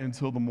night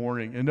until the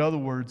morning. In other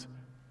words,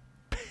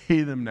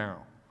 pay them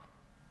now.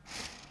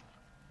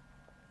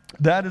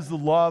 That is the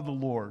law of the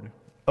Lord,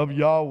 of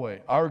Yahweh,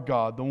 our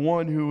God, the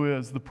one who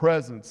is the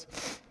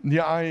presence, the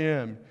I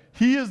am.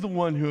 He is the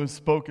one who has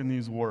spoken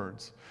these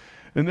words.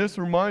 And this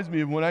reminds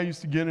me of when I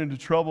used to get into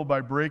trouble by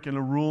breaking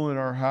a rule in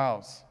our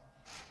house.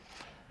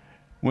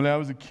 When I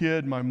was a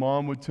kid, my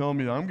mom would tell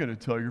me, I'm going to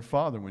tell your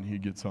father when he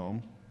gets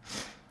home.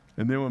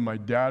 And then when my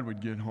dad would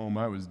get home,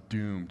 I was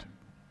doomed.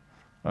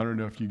 I don't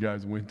know if you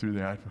guys went through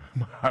that.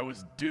 I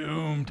was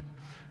doomed.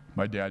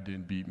 My dad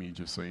didn't beat me,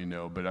 just so you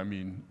know. But I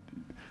mean,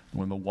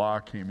 when the law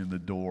came in the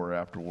door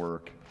after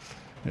work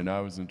and I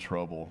was in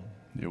trouble,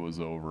 it was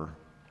over.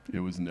 It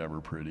was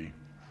never pretty.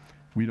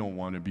 We don't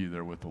want to be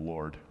there with the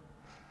Lord.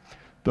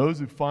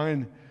 Those of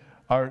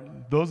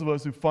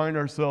us who find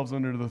ourselves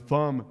under the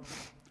thumb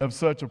of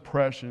such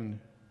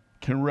oppression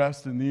can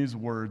rest in these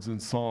words in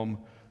Psalm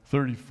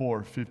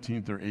 34,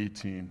 15 through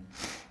 18.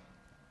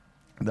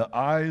 The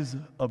eyes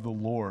of the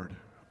Lord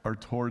are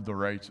toward the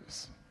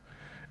righteous,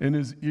 and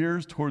his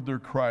ears toward their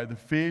cry. The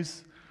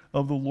face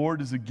of the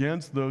Lord is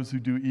against those who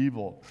do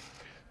evil,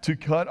 to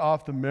cut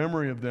off the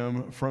memory of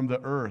them from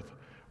the earth.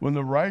 When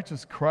the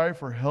righteous cry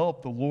for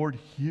help, the Lord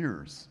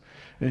hears,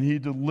 and he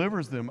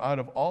delivers them out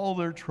of all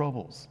their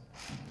troubles.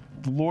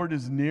 The Lord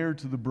is near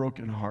to the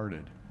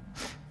brokenhearted,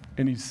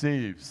 and he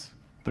saves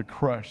the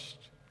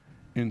crushed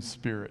in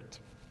spirit.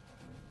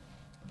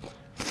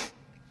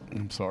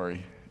 I'm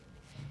sorry.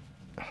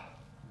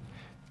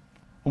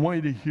 I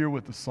want you to hear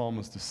what the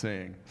psalmist is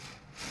saying.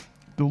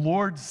 The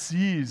Lord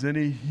sees and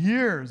he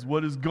hears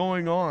what is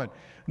going on.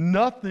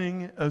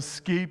 Nothing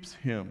escapes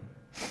him.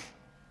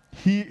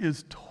 He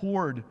is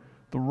toward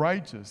the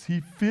righteous.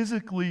 He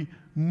physically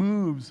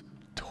moves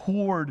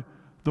toward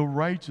the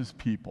righteous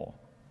people.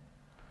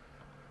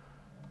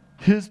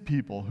 His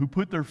people who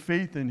put their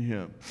faith in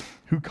him,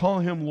 who call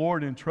him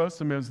Lord and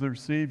trust him as their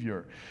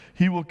Savior.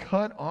 He will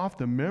cut off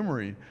the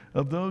memory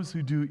of those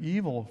who do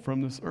evil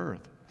from this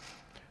earth.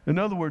 In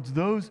other words,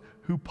 those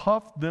who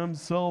puff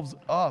themselves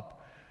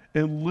up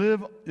and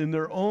live in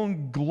their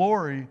own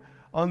glory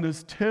on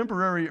this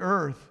temporary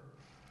earth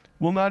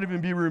will not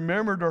even be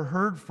remembered or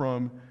heard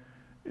from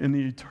in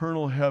the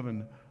eternal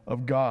heaven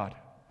of God.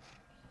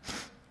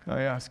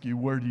 I ask you,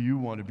 where do you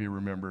want to be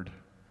remembered?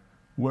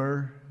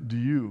 Where do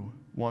you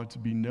want to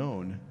be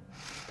known?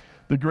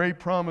 The great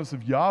promise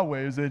of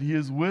Yahweh is that he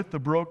is with the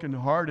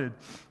brokenhearted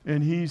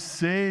and he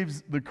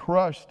saves the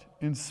crushed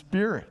in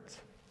spirit.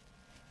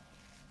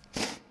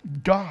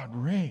 God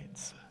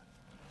reigns.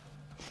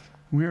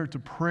 We are to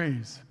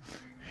praise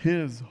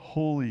his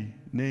holy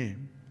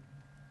name.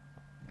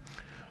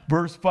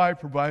 Verse 5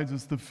 provides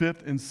us the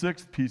fifth and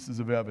sixth pieces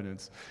of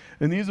evidence.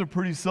 And these are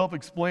pretty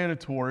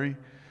self-explanatory.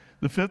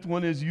 The fifth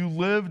one is you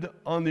lived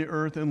on the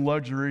earth in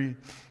luxury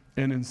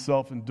and in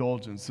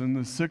self-indulgence. And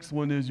the sixth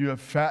one is you have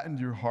fattened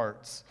your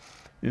hearts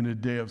in a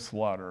day of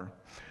slaughter.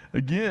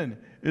 Again,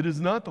 it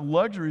is not the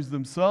luxuries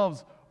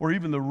themselves or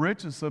even the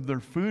richness of their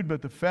food,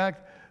 but the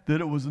fact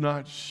that it was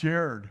not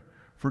shared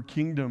for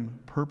kingdom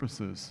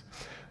purposes.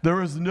 There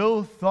was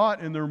no thought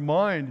in their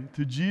mind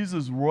to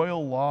Jesus'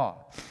 royal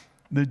law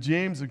that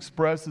James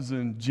expresses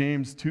in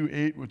James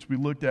 2:8, which we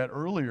looked at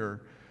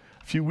earlier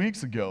a few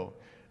weeks ago.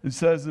 It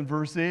says in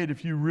verse 8,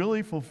 if you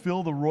really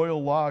fulfill the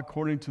royal law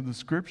according to the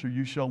scripture,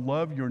 you shall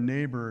love your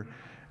neighbor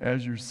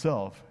as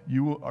yourself.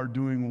 You are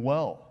doing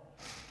well.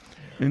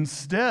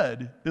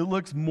 Instead, it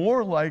looks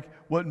more like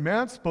what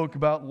Matt spoke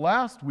about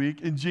last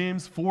week in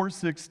James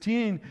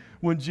 4:16,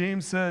 when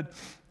James said,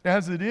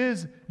 as it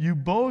is, you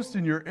boast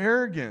in your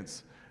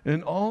arrogance,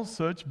 and all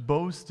such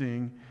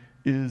boasting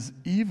is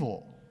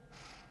evil.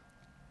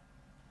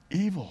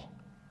 Evil.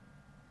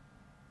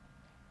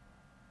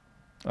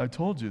 I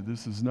told you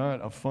this is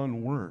not a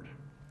fun word.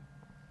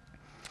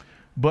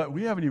 But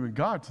we haven't even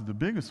got to the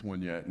biggest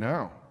one yet.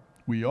 Now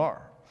we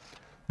are.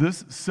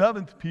 This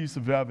seventh piece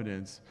of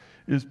evidence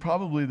is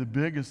probably the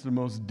biggest and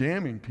most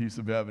damning piece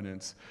of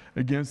evidence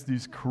against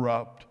these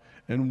corrupt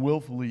and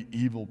willfully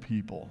evil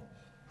people.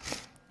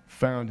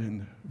 Found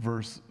in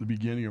the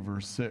beginning of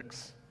verse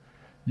 6.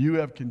 You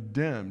have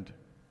condemned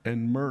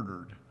and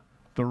murdered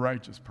the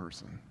righteous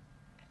person.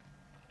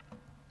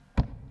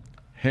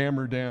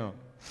 Hammer down.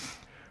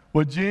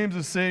 What James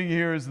is saying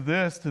here is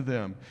this to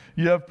them.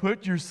 You have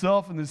put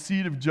yourself in the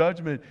seat of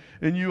judgment,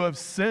 and you have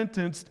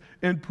sentenced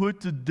and put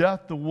to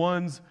death the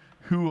ones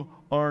who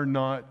are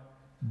not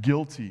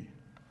guilty.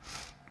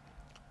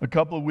 A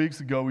couple of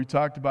weeks ago, we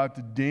talked about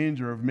the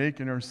danger of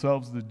making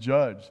ourselves the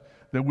judge,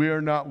 that we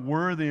are not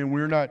worthy and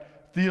we're not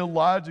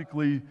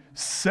theologically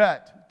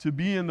set to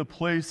be in the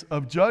place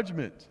of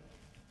judgment.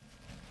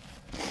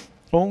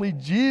 Only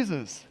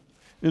Jesus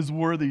is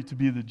worthy to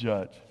be the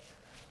judge.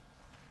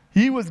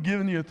 He was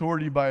given the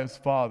authority by his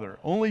Father.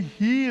 Only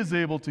he is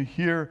able to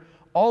hear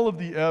all of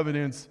the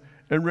evidence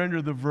and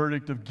render the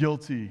verdict of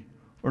guilty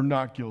or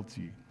not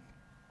guilty.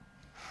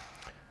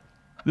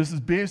 This is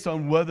based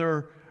on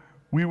whether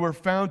we were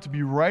found to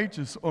be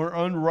righteous or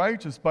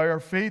unrighteous by our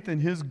faith in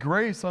his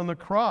grace on the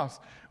cross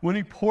when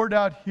he poured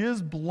out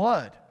his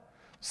blood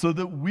so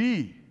that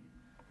we,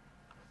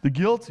 the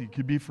guilty,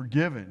 could be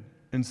forgiven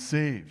and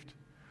saved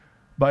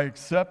by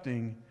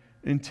accepting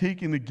and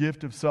taking the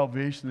gift of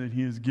salvation that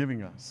he is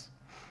giving us.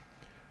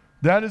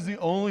 That is the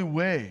only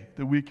way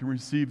that we can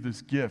receive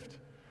this gift,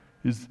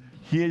 is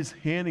he is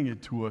handing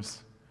it to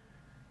us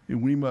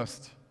and we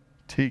must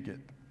take it.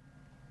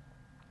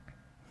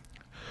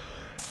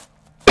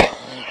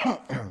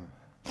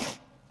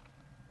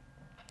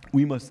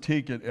 We must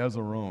take it as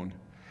our own.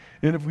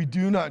 And if we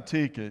do not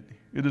take it,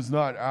 it is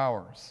not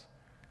ours,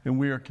 and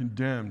we are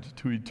condemned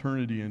to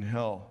eternity in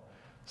hell,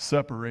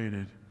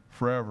 separated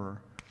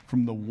forever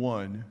from the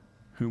one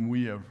whom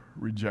we have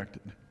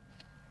rejected.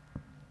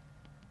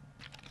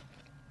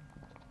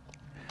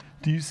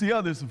 Do you see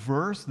how this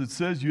verse that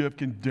says you have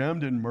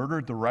condemned and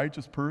murdered the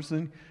righteous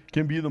person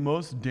can be the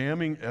most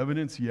damning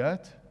evidence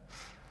yet?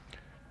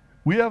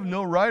 We have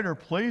no right or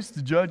place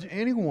to judge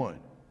anyone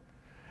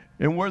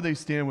and where they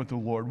stand with the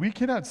Lord. We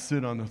cannot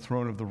sit on the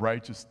throne of the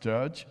righteous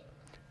judge.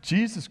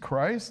 Jesus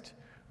Christ,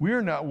 we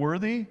are not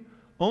worthy.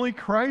 Only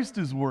Christ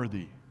is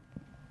worthy.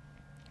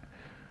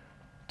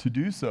 To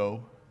do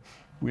so,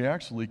 we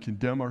actually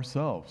condemn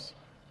ourselves.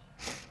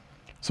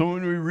 So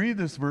when we read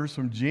this verse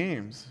from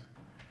James,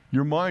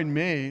 your mind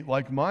may,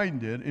 like mine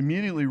did,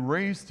 immediately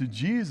race to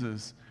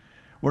Jesus,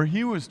 where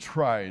he was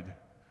tried,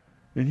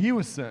 and he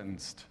was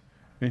sentenced,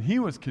 and he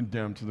was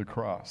condemned to the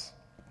cross.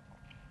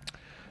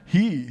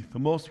 He, the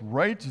most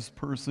righteous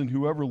person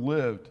who ever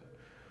lived,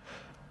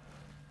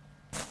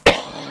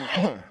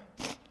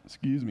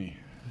 excuse me,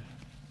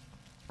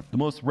 the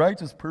most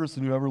righteous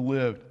person who ever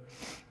lived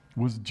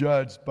was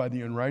judged by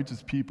the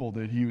unrighteous people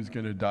that he was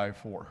going to die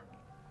for.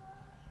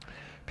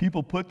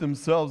 People put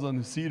themselves on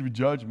the seat of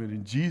judgment,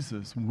 and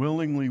Jesus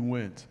willingly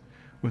went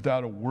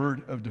without a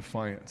word of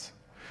defiance.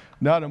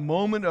 Not a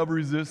moment of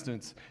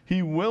resistance.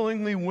 He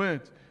willingly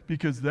went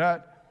because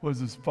that was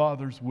his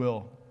Father's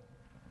will.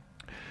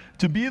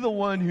 To be the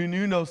one who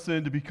knew no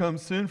sin, to become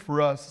sin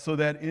for us, so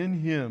that in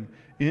him,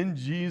 in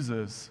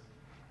Jesus,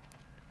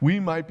 we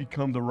might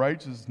become the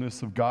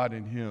righteousness of God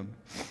in him,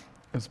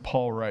 as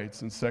Paul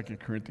writes in 2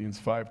 Corinthians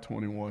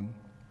 5:21.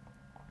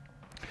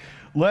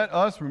 Let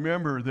us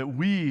remember that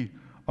we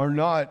are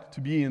not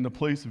to be in the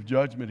place of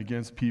judgment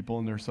against people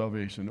and their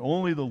salvation.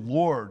 Only the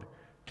Lord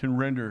can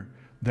render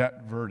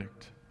that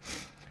verdict.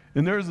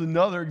 And there's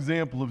another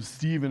example of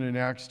Stephen in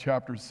Acts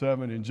chapter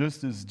 7. And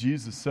just as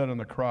Jesus said on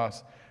the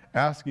cross,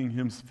 asking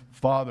his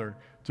Father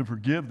to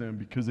forgive them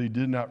because they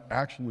did not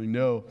actually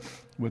know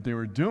what they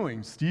were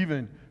doing,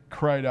 Stephen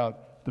cried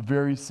out the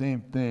very same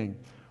thing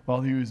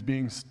while he was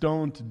being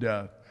stoned to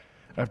death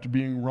after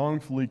being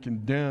wrongfully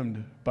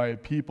condemned by a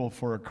people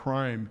for a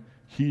crime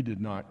he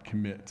did not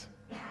commit.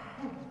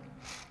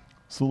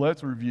 So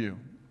let's review.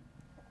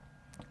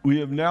 We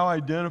have now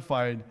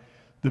identified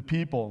the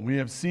people. We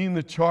have seen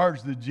the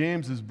charge that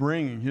James is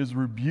bringing, his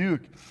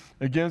rebuke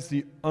against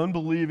the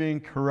unbelieving,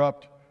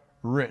 corrupt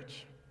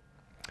rich.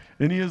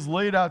 And he has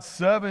laid out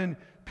 7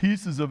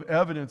 pieces of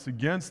evidence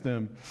against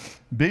them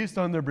based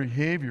on their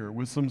behavior,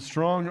 with some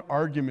strong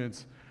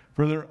arguments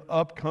for their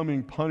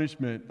upcoming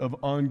punishment of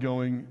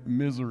ongoing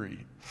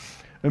misery.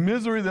 A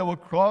misery that will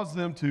cause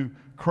them to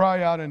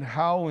cry out and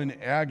howl in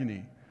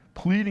agony,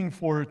 pleading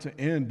for it to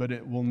end, but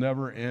it will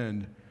never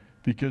end,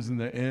 because in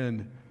the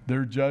end,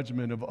 their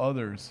judgment of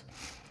others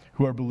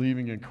who are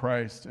believing in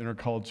Christ and are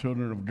called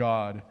children of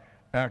God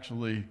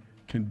actually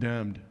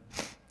condemned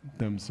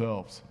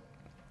themselves.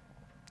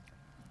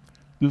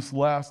 This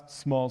last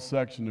small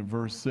section of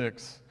verse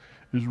 6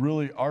 is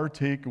really our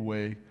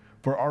takeaway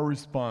for our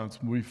response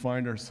when we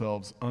find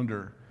ourselves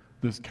under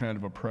this kind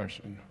of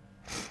oppression.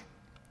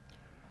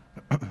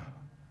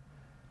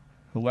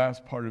 The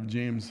last part of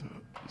James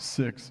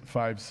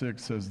 5:6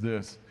 says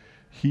this: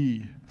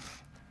 He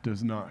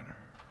does not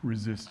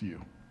resist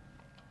you.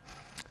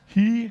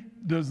 He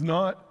does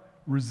not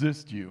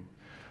resist you.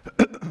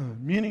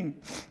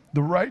 Meaning,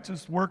 the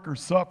righteous worker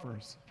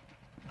suffers.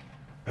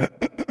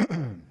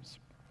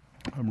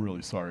 I'm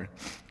really sorry.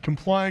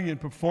 Complying and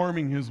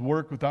performing his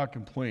work without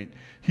complaint.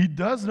 He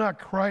does not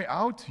cry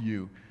out to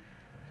you,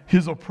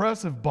 his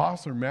oppressive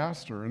boss or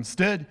master.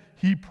 Instead,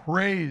 he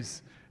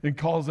prays and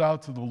calls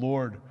out to the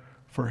Lord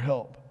for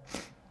help.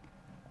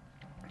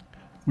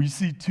 We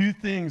see 2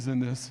 things in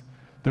this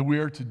that we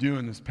are to do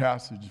in this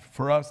passage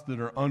for us that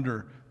are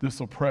under this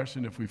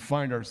oppression if we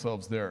find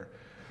ourselves there.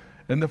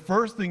 And the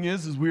first thing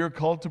is we are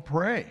called to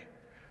pray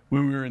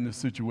when we are in this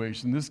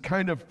situation. This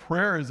kind of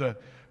prayer is a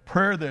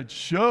prayer that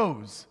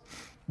shows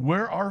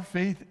where our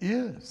faith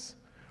is.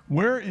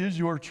 Where is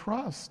your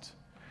trust?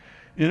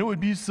 And it would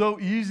be so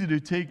easy to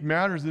take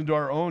matters into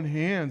our own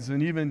hands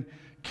and even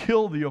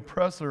kill the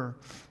oppressor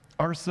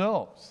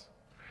ourselves.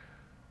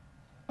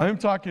 I'm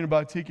talking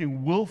about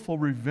taking willful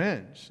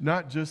revenge,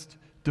 not just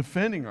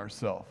defending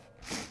ourselves.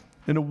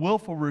 And a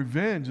willful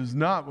revenge is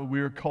not what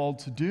we are called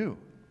to do.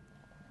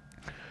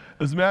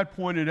 As Matt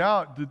pointed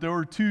out, that there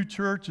were 2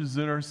 churches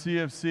in our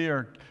CFC,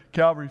 our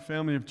Calvary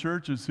family of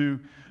churches, who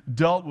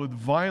dealt with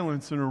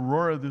violence in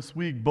Aurora this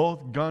week,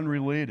 both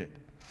gun-related.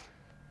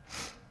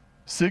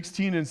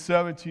 16 and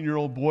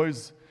 17-year-old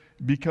boys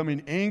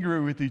becoming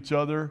angry with each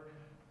other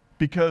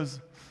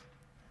because,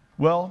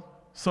 well,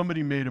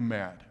 somebody made them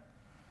mad.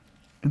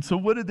 And so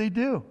what did they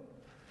do?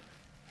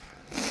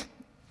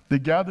 They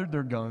gathered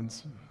their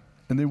guns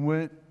and they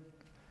went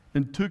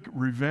and took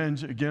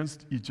revenge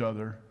against each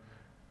other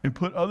and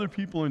put other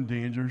people in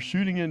danger,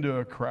 shooting into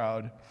a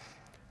crowd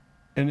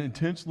and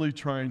intentionally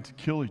trying to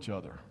kill each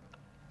other.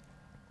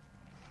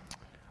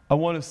 I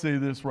want to say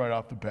this right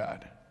off the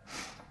bat.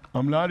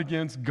 I'm not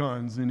against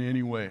guns in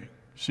any way,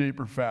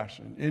 shape, or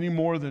fashion, any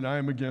more than I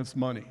am against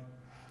money.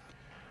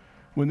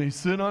 When they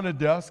sit on a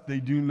desk, they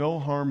do no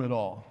harm at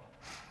all.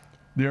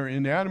 They're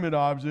inanimate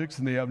objects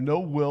and they have no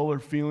will or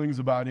feelings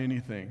about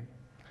anything.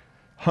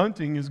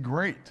 Hunting is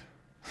great.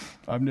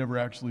 I've never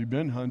actually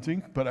been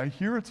hunting, but I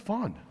hear it's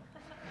fun.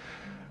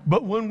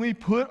 But when we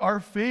put our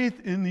faith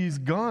in these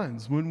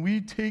guns, when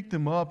we take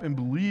them up and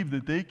believe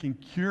that they can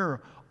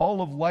cure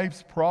all of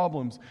life's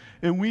problems,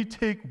 and we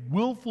take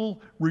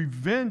willful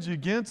revenge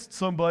against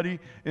somebody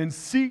and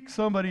seek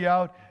somebody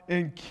out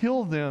and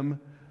kill them,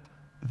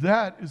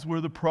 that is where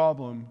the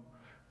problem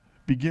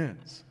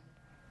begins.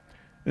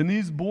 And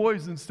these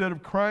boys, instead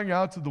of crying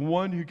out to the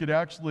one who could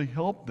actually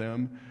help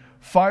them,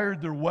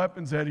 fired their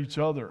weapons at each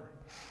other.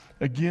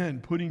 Again,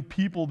 putting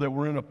people that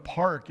were in a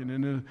park and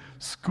in a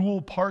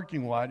school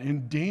parking lot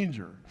in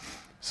danger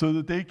so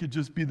that they could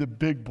just be the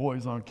big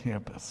boys on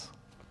campus.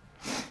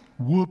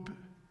 Whoop-dee-doo.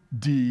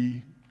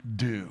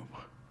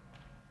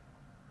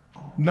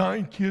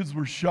 9 kids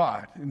were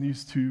shot in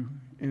these 2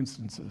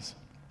 instances.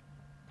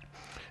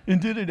 And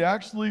did it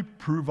actually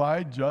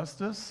provide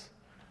justice?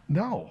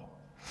 No.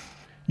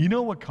 You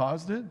know what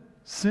caused it?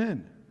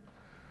 Sin.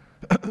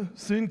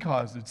 Sin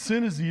caused it.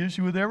 Sin is the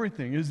issue with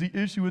everything. It is the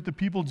issue with the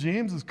people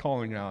James is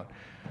calling out.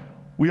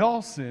 We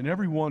all sin,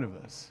 every one of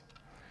us.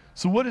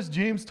 So what is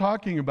James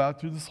talking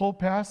about through this whole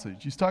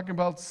passage? He's talking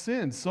about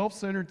sin,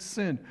 self-centered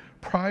sin,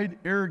 pride,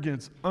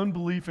 arrogance,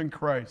 unbelief in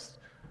Christ.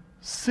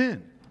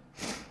 Sin.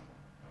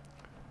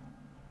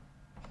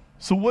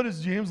 So what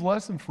is James'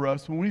 lesson for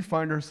us when we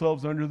find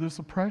ourselves under this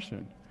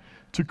oppression?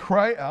 To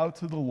cry out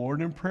to the Lord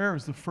in prayer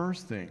is the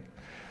first thing.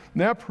 And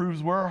that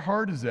proves where our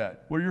heart is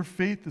at, where your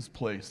faith is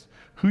placed,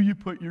 who you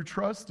put your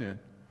trust in.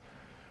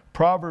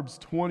 Proverbs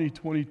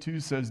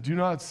 20:22 says, "Do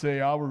not say,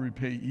 I will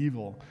repay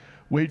evil.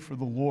 Wait for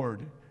the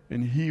Lord,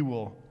 and he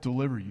will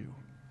deliver you."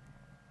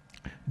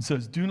 It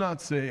says, "Do not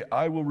say,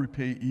 I will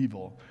repay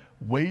evil.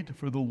 Wait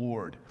for the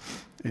Lord,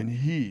 and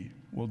he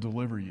will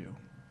deliver you."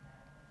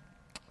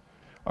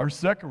 Our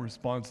second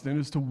response then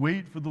is to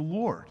wait for the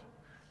Lord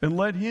and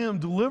let him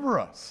deliver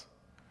us.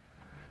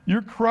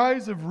 Your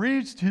cries have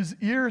reached his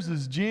ears,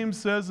 as James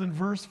says in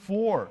verse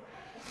 4.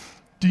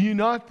 Do you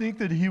not think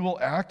that he will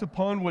act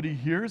upon what he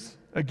hears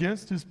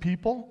against his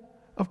people?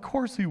 Of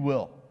course he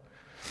will.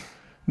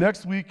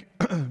 Next week,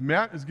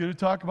 Matt is going to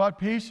talk about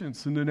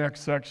patience in the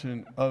next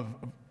section of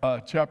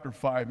chapter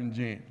 5 in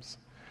James.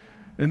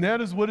 And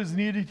that is what is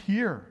needed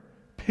here,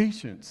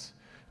 patience,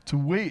 to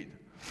wait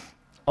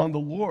on the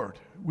Lord.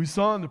 We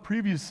saw in the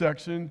previous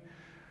section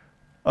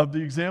of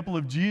the example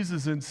of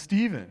Jesus and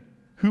Stephen,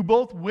 who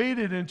both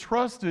waited and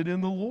trusted in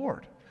the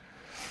Lord.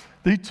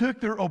 They took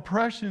their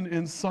oppression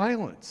in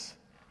silence.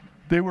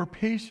 They were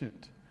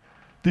patient.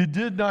 They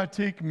did not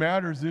take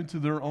matters into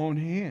their own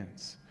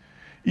hands.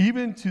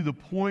 Even to the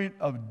point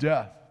of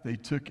death, they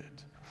took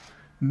it,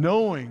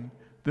 knowing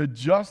that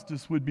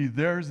justice would be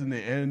theirs in the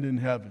end in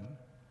heaven.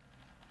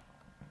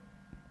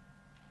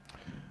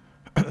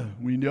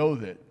 We know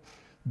that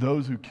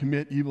those who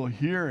commit evil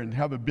here and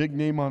have a big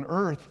name on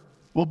earth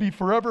will be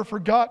forever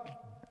forgotten.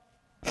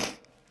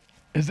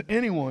 Has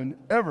anyone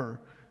ever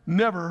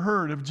never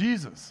heard of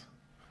Jesus?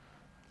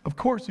 Of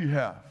course you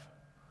have.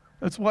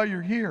 That's why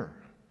you're here.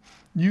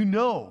 You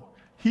know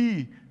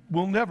he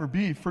will never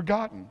be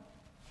forgotten.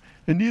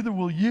 And neither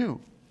will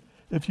you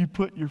if you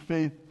put your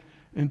faith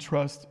and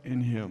trust in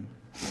him.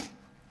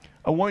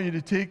 I want you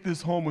to take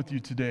this home with you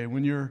today.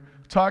 When you're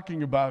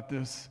talking about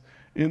this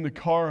in the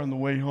car on the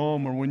way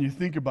home, or when you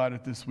think about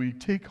it this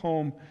week, take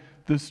home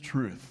this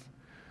truth.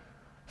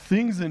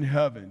 Things in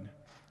heaven,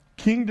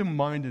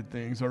 kingdom-minded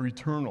things, are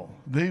eternal.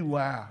 They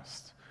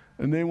last,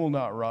 and they will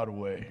not rot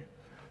away.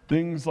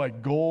 Things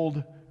like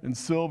gold and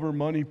silver,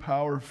 money,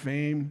 power,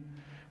 fame,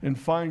 and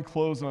fine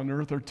clothes on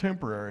earth are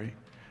temporary,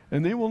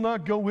 and they will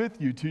not go with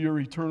you to your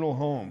eternal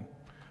home,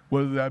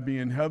 whether that be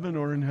in heaven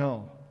or in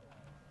hell.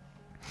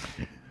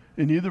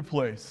 In either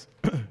place,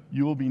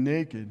 you will be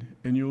naked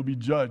and you will be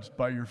judged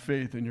by your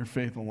faith and your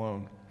faith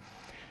alone.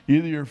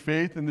 Either your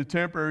faith in the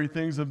temporary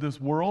things of this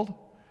world,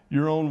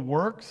 your own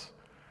works,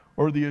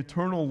 or the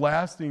eternal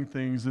lasting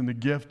things in the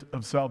gift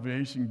of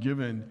salvation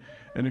given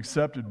and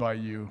accepted by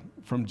you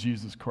from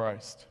Jesus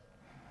Christ.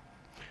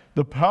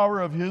 The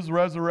power of his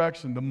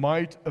resurrection, the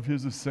might of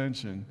his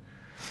ascension,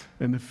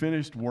 and the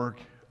finished work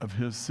of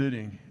his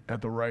sitting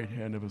at the right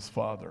hand of his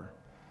Father.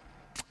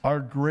 Our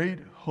great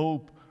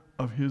hope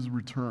of his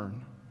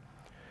return.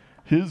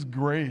 His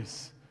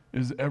grace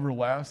is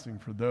everlasting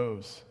for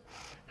those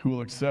who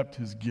will accept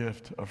his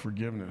gift of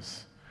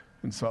forgiveness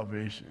and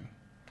salvation.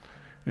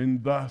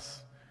 And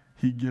thus,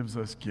 he gives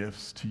us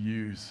gifts to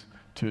use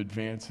to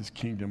advance his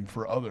kingdom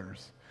for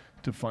others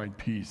to find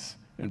peace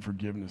and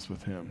forgiveness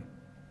with him.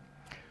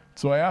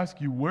 So I ask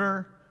you,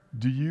 where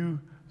do you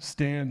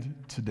stand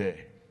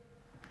today?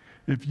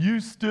 If you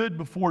stood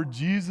before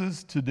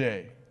Jesus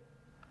today,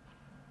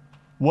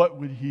 what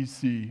would he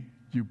see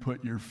you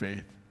put your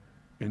faith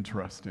and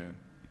trust in?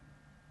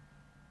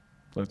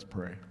 Let's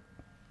pray.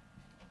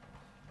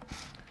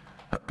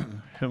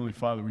 Heavenly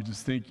Father, we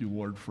just thank you,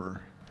 Lord,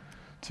 for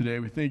today.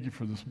 We thank you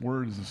for this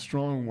word. It's a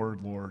strong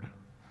word, Lord.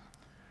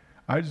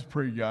 I just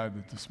pray, God,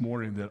 that this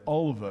morning that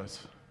all of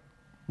us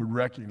would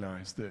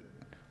recognize that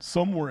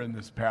somewhere in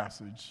this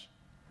passage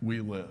we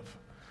live.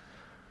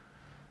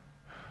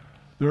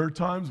 There are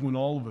times when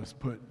all of us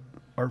put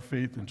our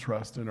faith and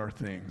trust in our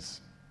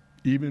things,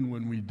 even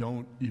when we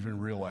don't even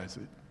realize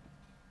it.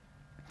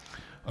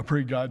 I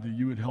pray, God, that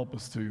you would help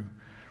us to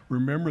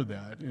remember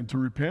that and to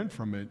repent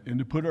from it and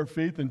to put our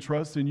faith and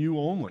trust in you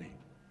only.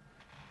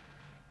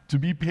 To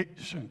be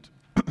patient,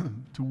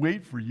 to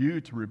wait for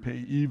you to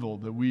repay evil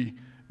that we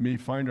may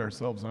find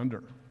ourselves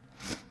under.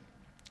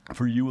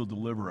 For you will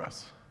deliver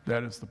us.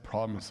 That is the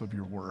promise of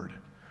your word.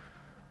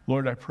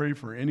 Lord, I pray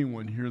for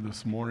anyone here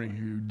this morning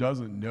who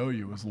doesn't know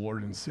you as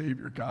Lord and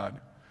Savior,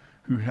 God,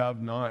 who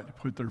have not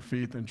put their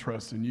faith and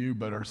trust in you,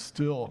 but are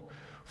still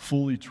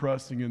fully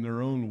trusting in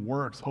their own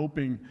works,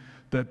 hoping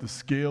that the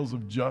scales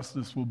of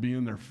justice will be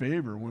in their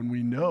favor when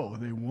we know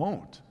they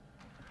won't.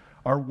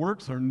 Our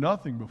works are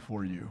nothing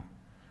before you.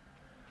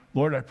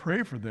 Lord, I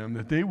pray for them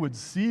that they would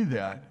see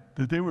that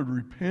they would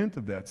repent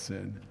of that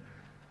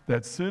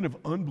sin of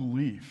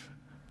unbelief,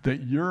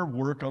 that your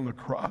work on the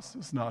cross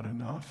is not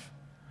enough.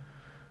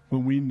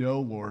 When we know,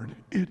 Lord,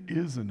 it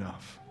is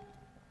enough.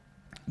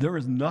 There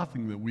is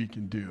nothing that we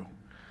can do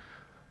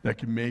that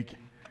can make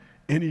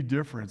any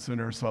difference in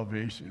our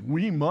salvation.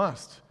 We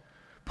must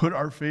put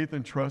our faith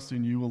and trust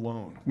in you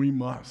alone. We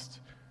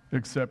must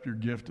accept your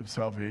gift of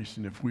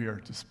salvation if we are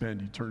to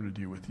spend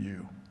eternity with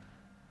you.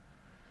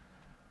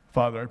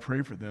 Father, I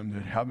pray for them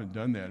that haven't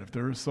done that. If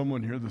there is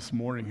someone here this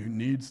morning who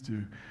needs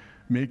to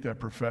make that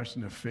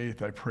profession of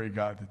faith, I pray,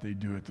 God, that they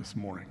do it this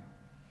morning.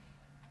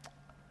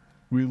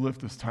 We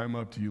lift this time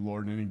up to you,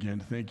 Lord, and again,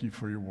 thank you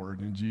for your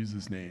word. In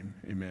Jesus' name,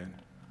 amen.